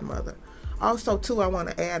godmother. Also, too, I want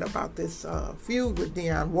to add about this feud with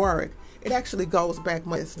Dionne Warwick. It actually goes back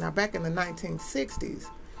much. Now, back in the 1960s,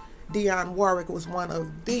 Dionne Warwick was one of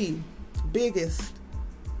the biggest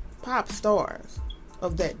pop stars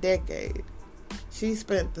of that decade. She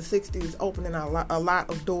spent the 60s opening a lot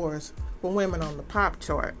of doors for women on the pop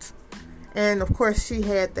charts. And, of course, she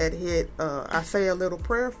had that hit, I Say a Little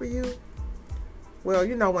Prayer for You. Well,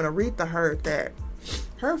 you know, when Aretha heard that,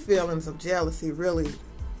 her feelings of jealousy really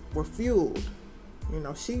were fueled. You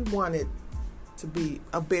know, she wanted to be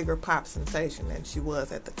a bigger pop sensation than she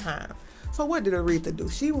was at the time. So what did Aretha do?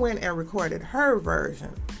 She went and recorded her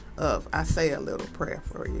version of I Say a Little Prayer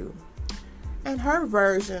for You. And her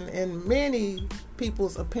version, in many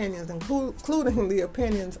people's opinions, including the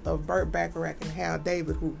opinions of Burt Bacharach and Hal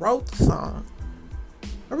David, who wrote the song,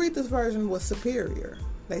 Aretha's version was superior.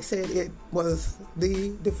 They said it was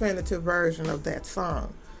the definitive version of that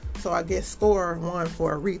song. So I guess score one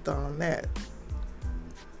for Aretha on that.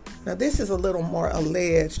 Now this is a little more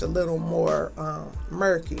alleged, a little more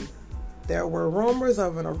murky. There were rumors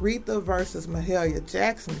of an Aretha versus Mahalia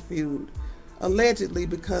Jackson feud, allegedly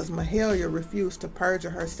because Mahalia refused to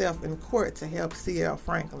perjure herself in court to help C.L.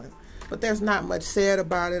 Franklin. But there's not much said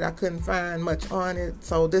about it. I couldn't find much on it,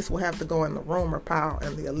 so this will have to go in the rumor pile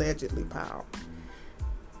and the allegedly pile.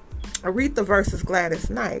 Aretha versus Gladys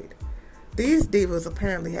Knight. These divas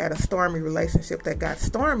apparently had a stormy relationship that got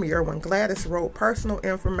stormier when Gladys wrote personal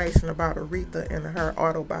information about Aretha in her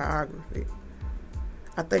autobiography.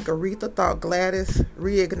 I think Aretha thought Gladys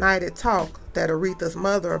reignited talk that Aretha's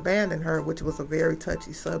mother abandoned her, which was a very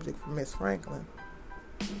touchy subject for Miss Franklin.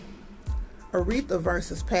 Aretha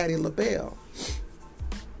versus Patti LaBelle.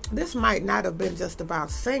 This might not have been just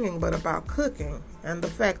about singing, but about cooking, and the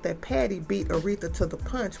fact that Patti beat Aretha to the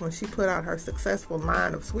punch when she put out her successful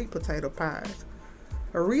line of sweet potato pies.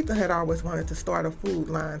 Aretha had always wanted to start a food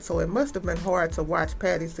line, so it must have been hard to watch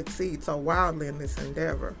Patti succeed so wildly in this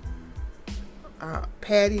endeavor.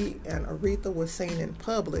 Patti and Aretha were seen in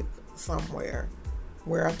public somewhere,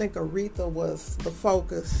 where I think Aretha was the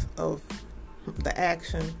focus of the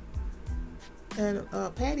action, and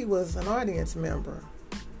Patti was an audience member.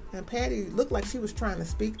 And Patti looked like she was trying to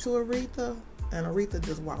speak to Aretha, and Aretha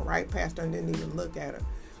just walked right past her and didn't even look at her.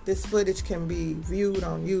 This footage can be viewed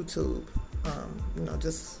on YouTube.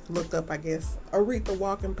 Just look up, I guess, Aretha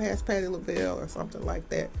walking past Patti LaBelle or something like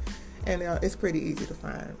that. And it's pretty easy to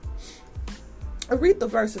find. Aretha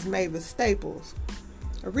versus Mavis Staples.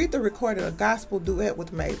 Aretha recorded a gospel duet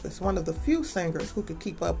with Mavis, one of the few singers who could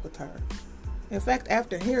keep up with her. In fact,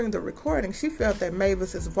 after hearing the recording, she felt that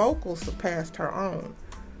Mavis's vocals surpassed her own.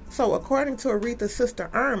 So, according to Aretha's sister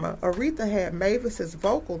Irma, Aretha had Mavis's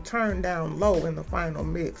vocal turned down low in the final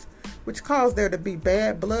mix, which caused there to be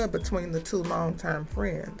bad blood between the two longtime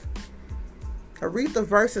friends. Aretha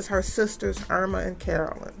versus her sisters Irma and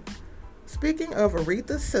Carolyn. Speaking of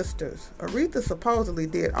Aretha's sisters, Aretha supposedly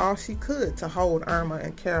did all she could to hold Irma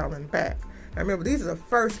and Carolyn back. Now remember, these are the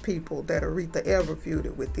first people that Aretha ever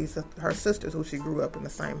feuded with. These are her sisters who she grew up in the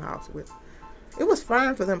same house with. It was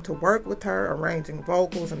fine for them to work with her, arranging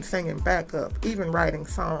vocals and singing backup, even writing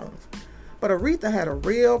songs. But Aretha had a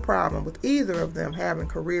real problem with either of them having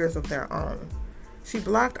careers of their own. She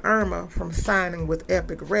blocked Irma from signing with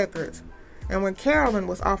Epic Records, and when Carolyn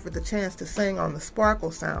was offered the chance to sing on the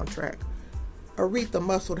Sparkle soundtrack, Aretha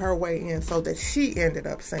muscled her way in so that she ended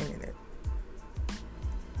up singing it.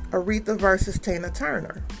 Aretha versus Tina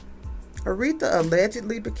Turner. Aretha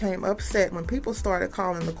allegedly became upset when people started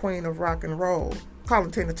calling Tina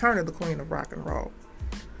Turner the Queen of Rock and Roll.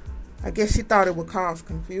 I guess she thought it would cause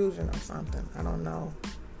confusion or something. I don't know.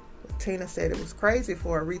 But Tina said it was crazy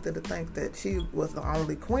for Aretha to think that she was the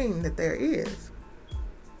only queen that there is.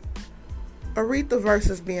 Aretha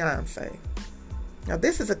versus Beyonce. Now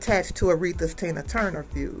this is attached to Aretha's Tina Turner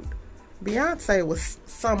feud. Beyonce was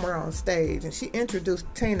somewhere on stage and she introduced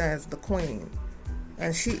Tina as the queen.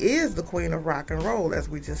 And she is the queen of rock and roll, as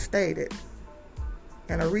we just stated.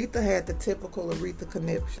 And Aretha had the typical Aretha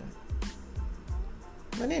conniption.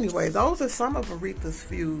 But anyway, those are some of Aretha's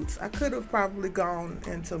feuds. I could have probably gone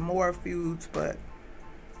into more feuds, but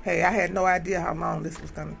hey, I had no idea how long this was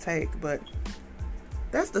going to take. But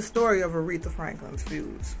that's the story of Aretha Franklin's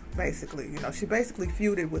feuds, basically. She basically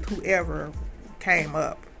feuded with whoever came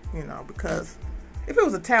up, because if it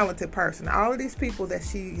was a talented person, all of these people that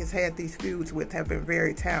she has had these feuds with have been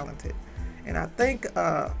very talented. And I think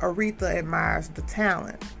Aretha admires the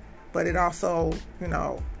talent, but it also,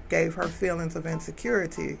 gave her feelings of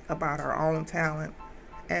insecurity about her own talent.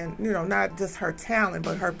 And, not just her talent,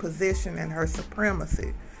 but her position and her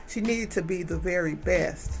supremacy. She needed to be the very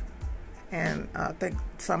best. And I think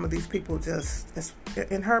some of these people just,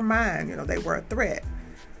 in her mind, they were a threat.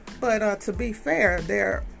 But to be fair,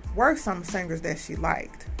 there were some singers that she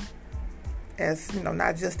liked, as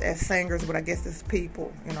not just as singers, but I guess as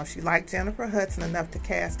people. She liked Jennifer Hudson enough to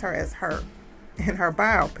cast her as her in her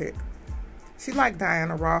biopic. She liked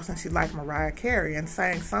Diana Ross and she liked Mariah Carey and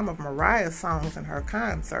sang some of Mariah's songs in her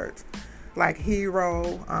concerts, like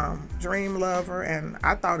Hero, Dream Lover, and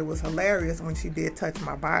I thought it was hilarious when she did Touch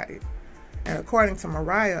My Body. And according to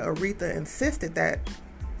Mariah, Aretha insisted that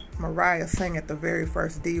Mariah sing at the very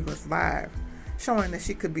first Divas Live, showing that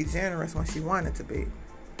she could be generous when she wanted to be.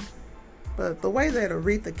 But the way that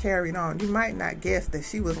Aretha carried on, you might not guess that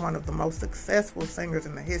she was one of the most successful singers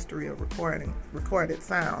in the history of recorded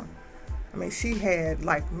sound. I mean, she had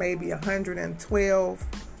like maybe 112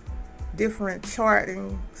 different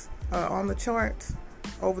chartings on the charts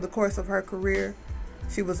over the course of her career.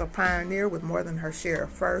 She was a pioneer with more than her share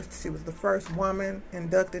of firsts. She was the first woman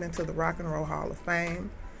inducted into the Rock and Roll Hall of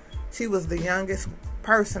Fame. She was the youngest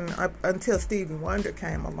person up until Stevie Wonder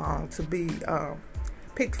came along to be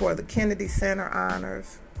picked for the Kennedy Center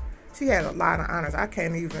honors. She had a lot of honors. I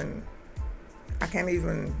can't even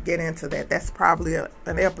get into that. That's probably an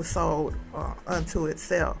episode unto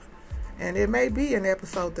itself, and it may be an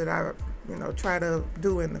episode that I try to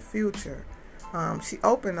do in the future. She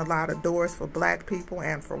opened a lot of doors for black people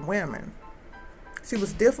and for women. She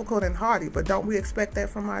was difficult and haughty, but don't we expect that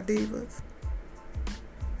from our divas?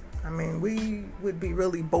 I mean, we would be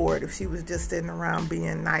really bored if she was just sitting around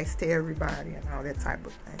being nice to everybody and all that type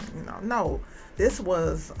of thing. No, this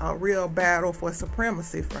was a real battle for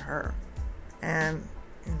supremacy for her. And,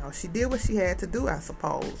 she did what she had to do, I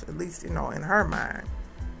suppose, at least, in her mind.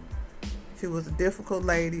 She was a difficult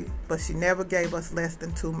lady, but she never gave us less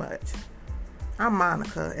than too much. I'm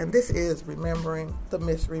Monica, and this is Remembering the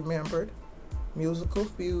Misremembered, musical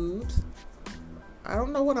feuds. I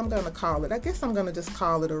don't know what I'm going to call it. I guess I'm going to just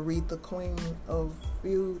call it Aretha Queen of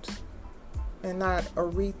Feuds and not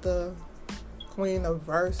Aretha Queen of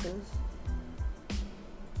Verses.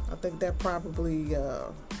 I think that probably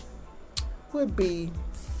would be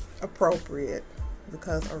appropriate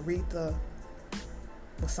because Aretha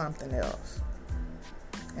was something else.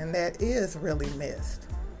 And that is really missed.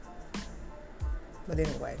 But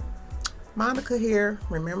anyway, Monica here,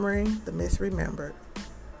 remembering the Misremembered.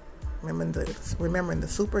 Remembering the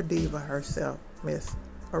super diva herself, Miss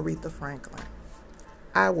Aretha Franklin.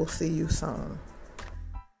 I will see you soon.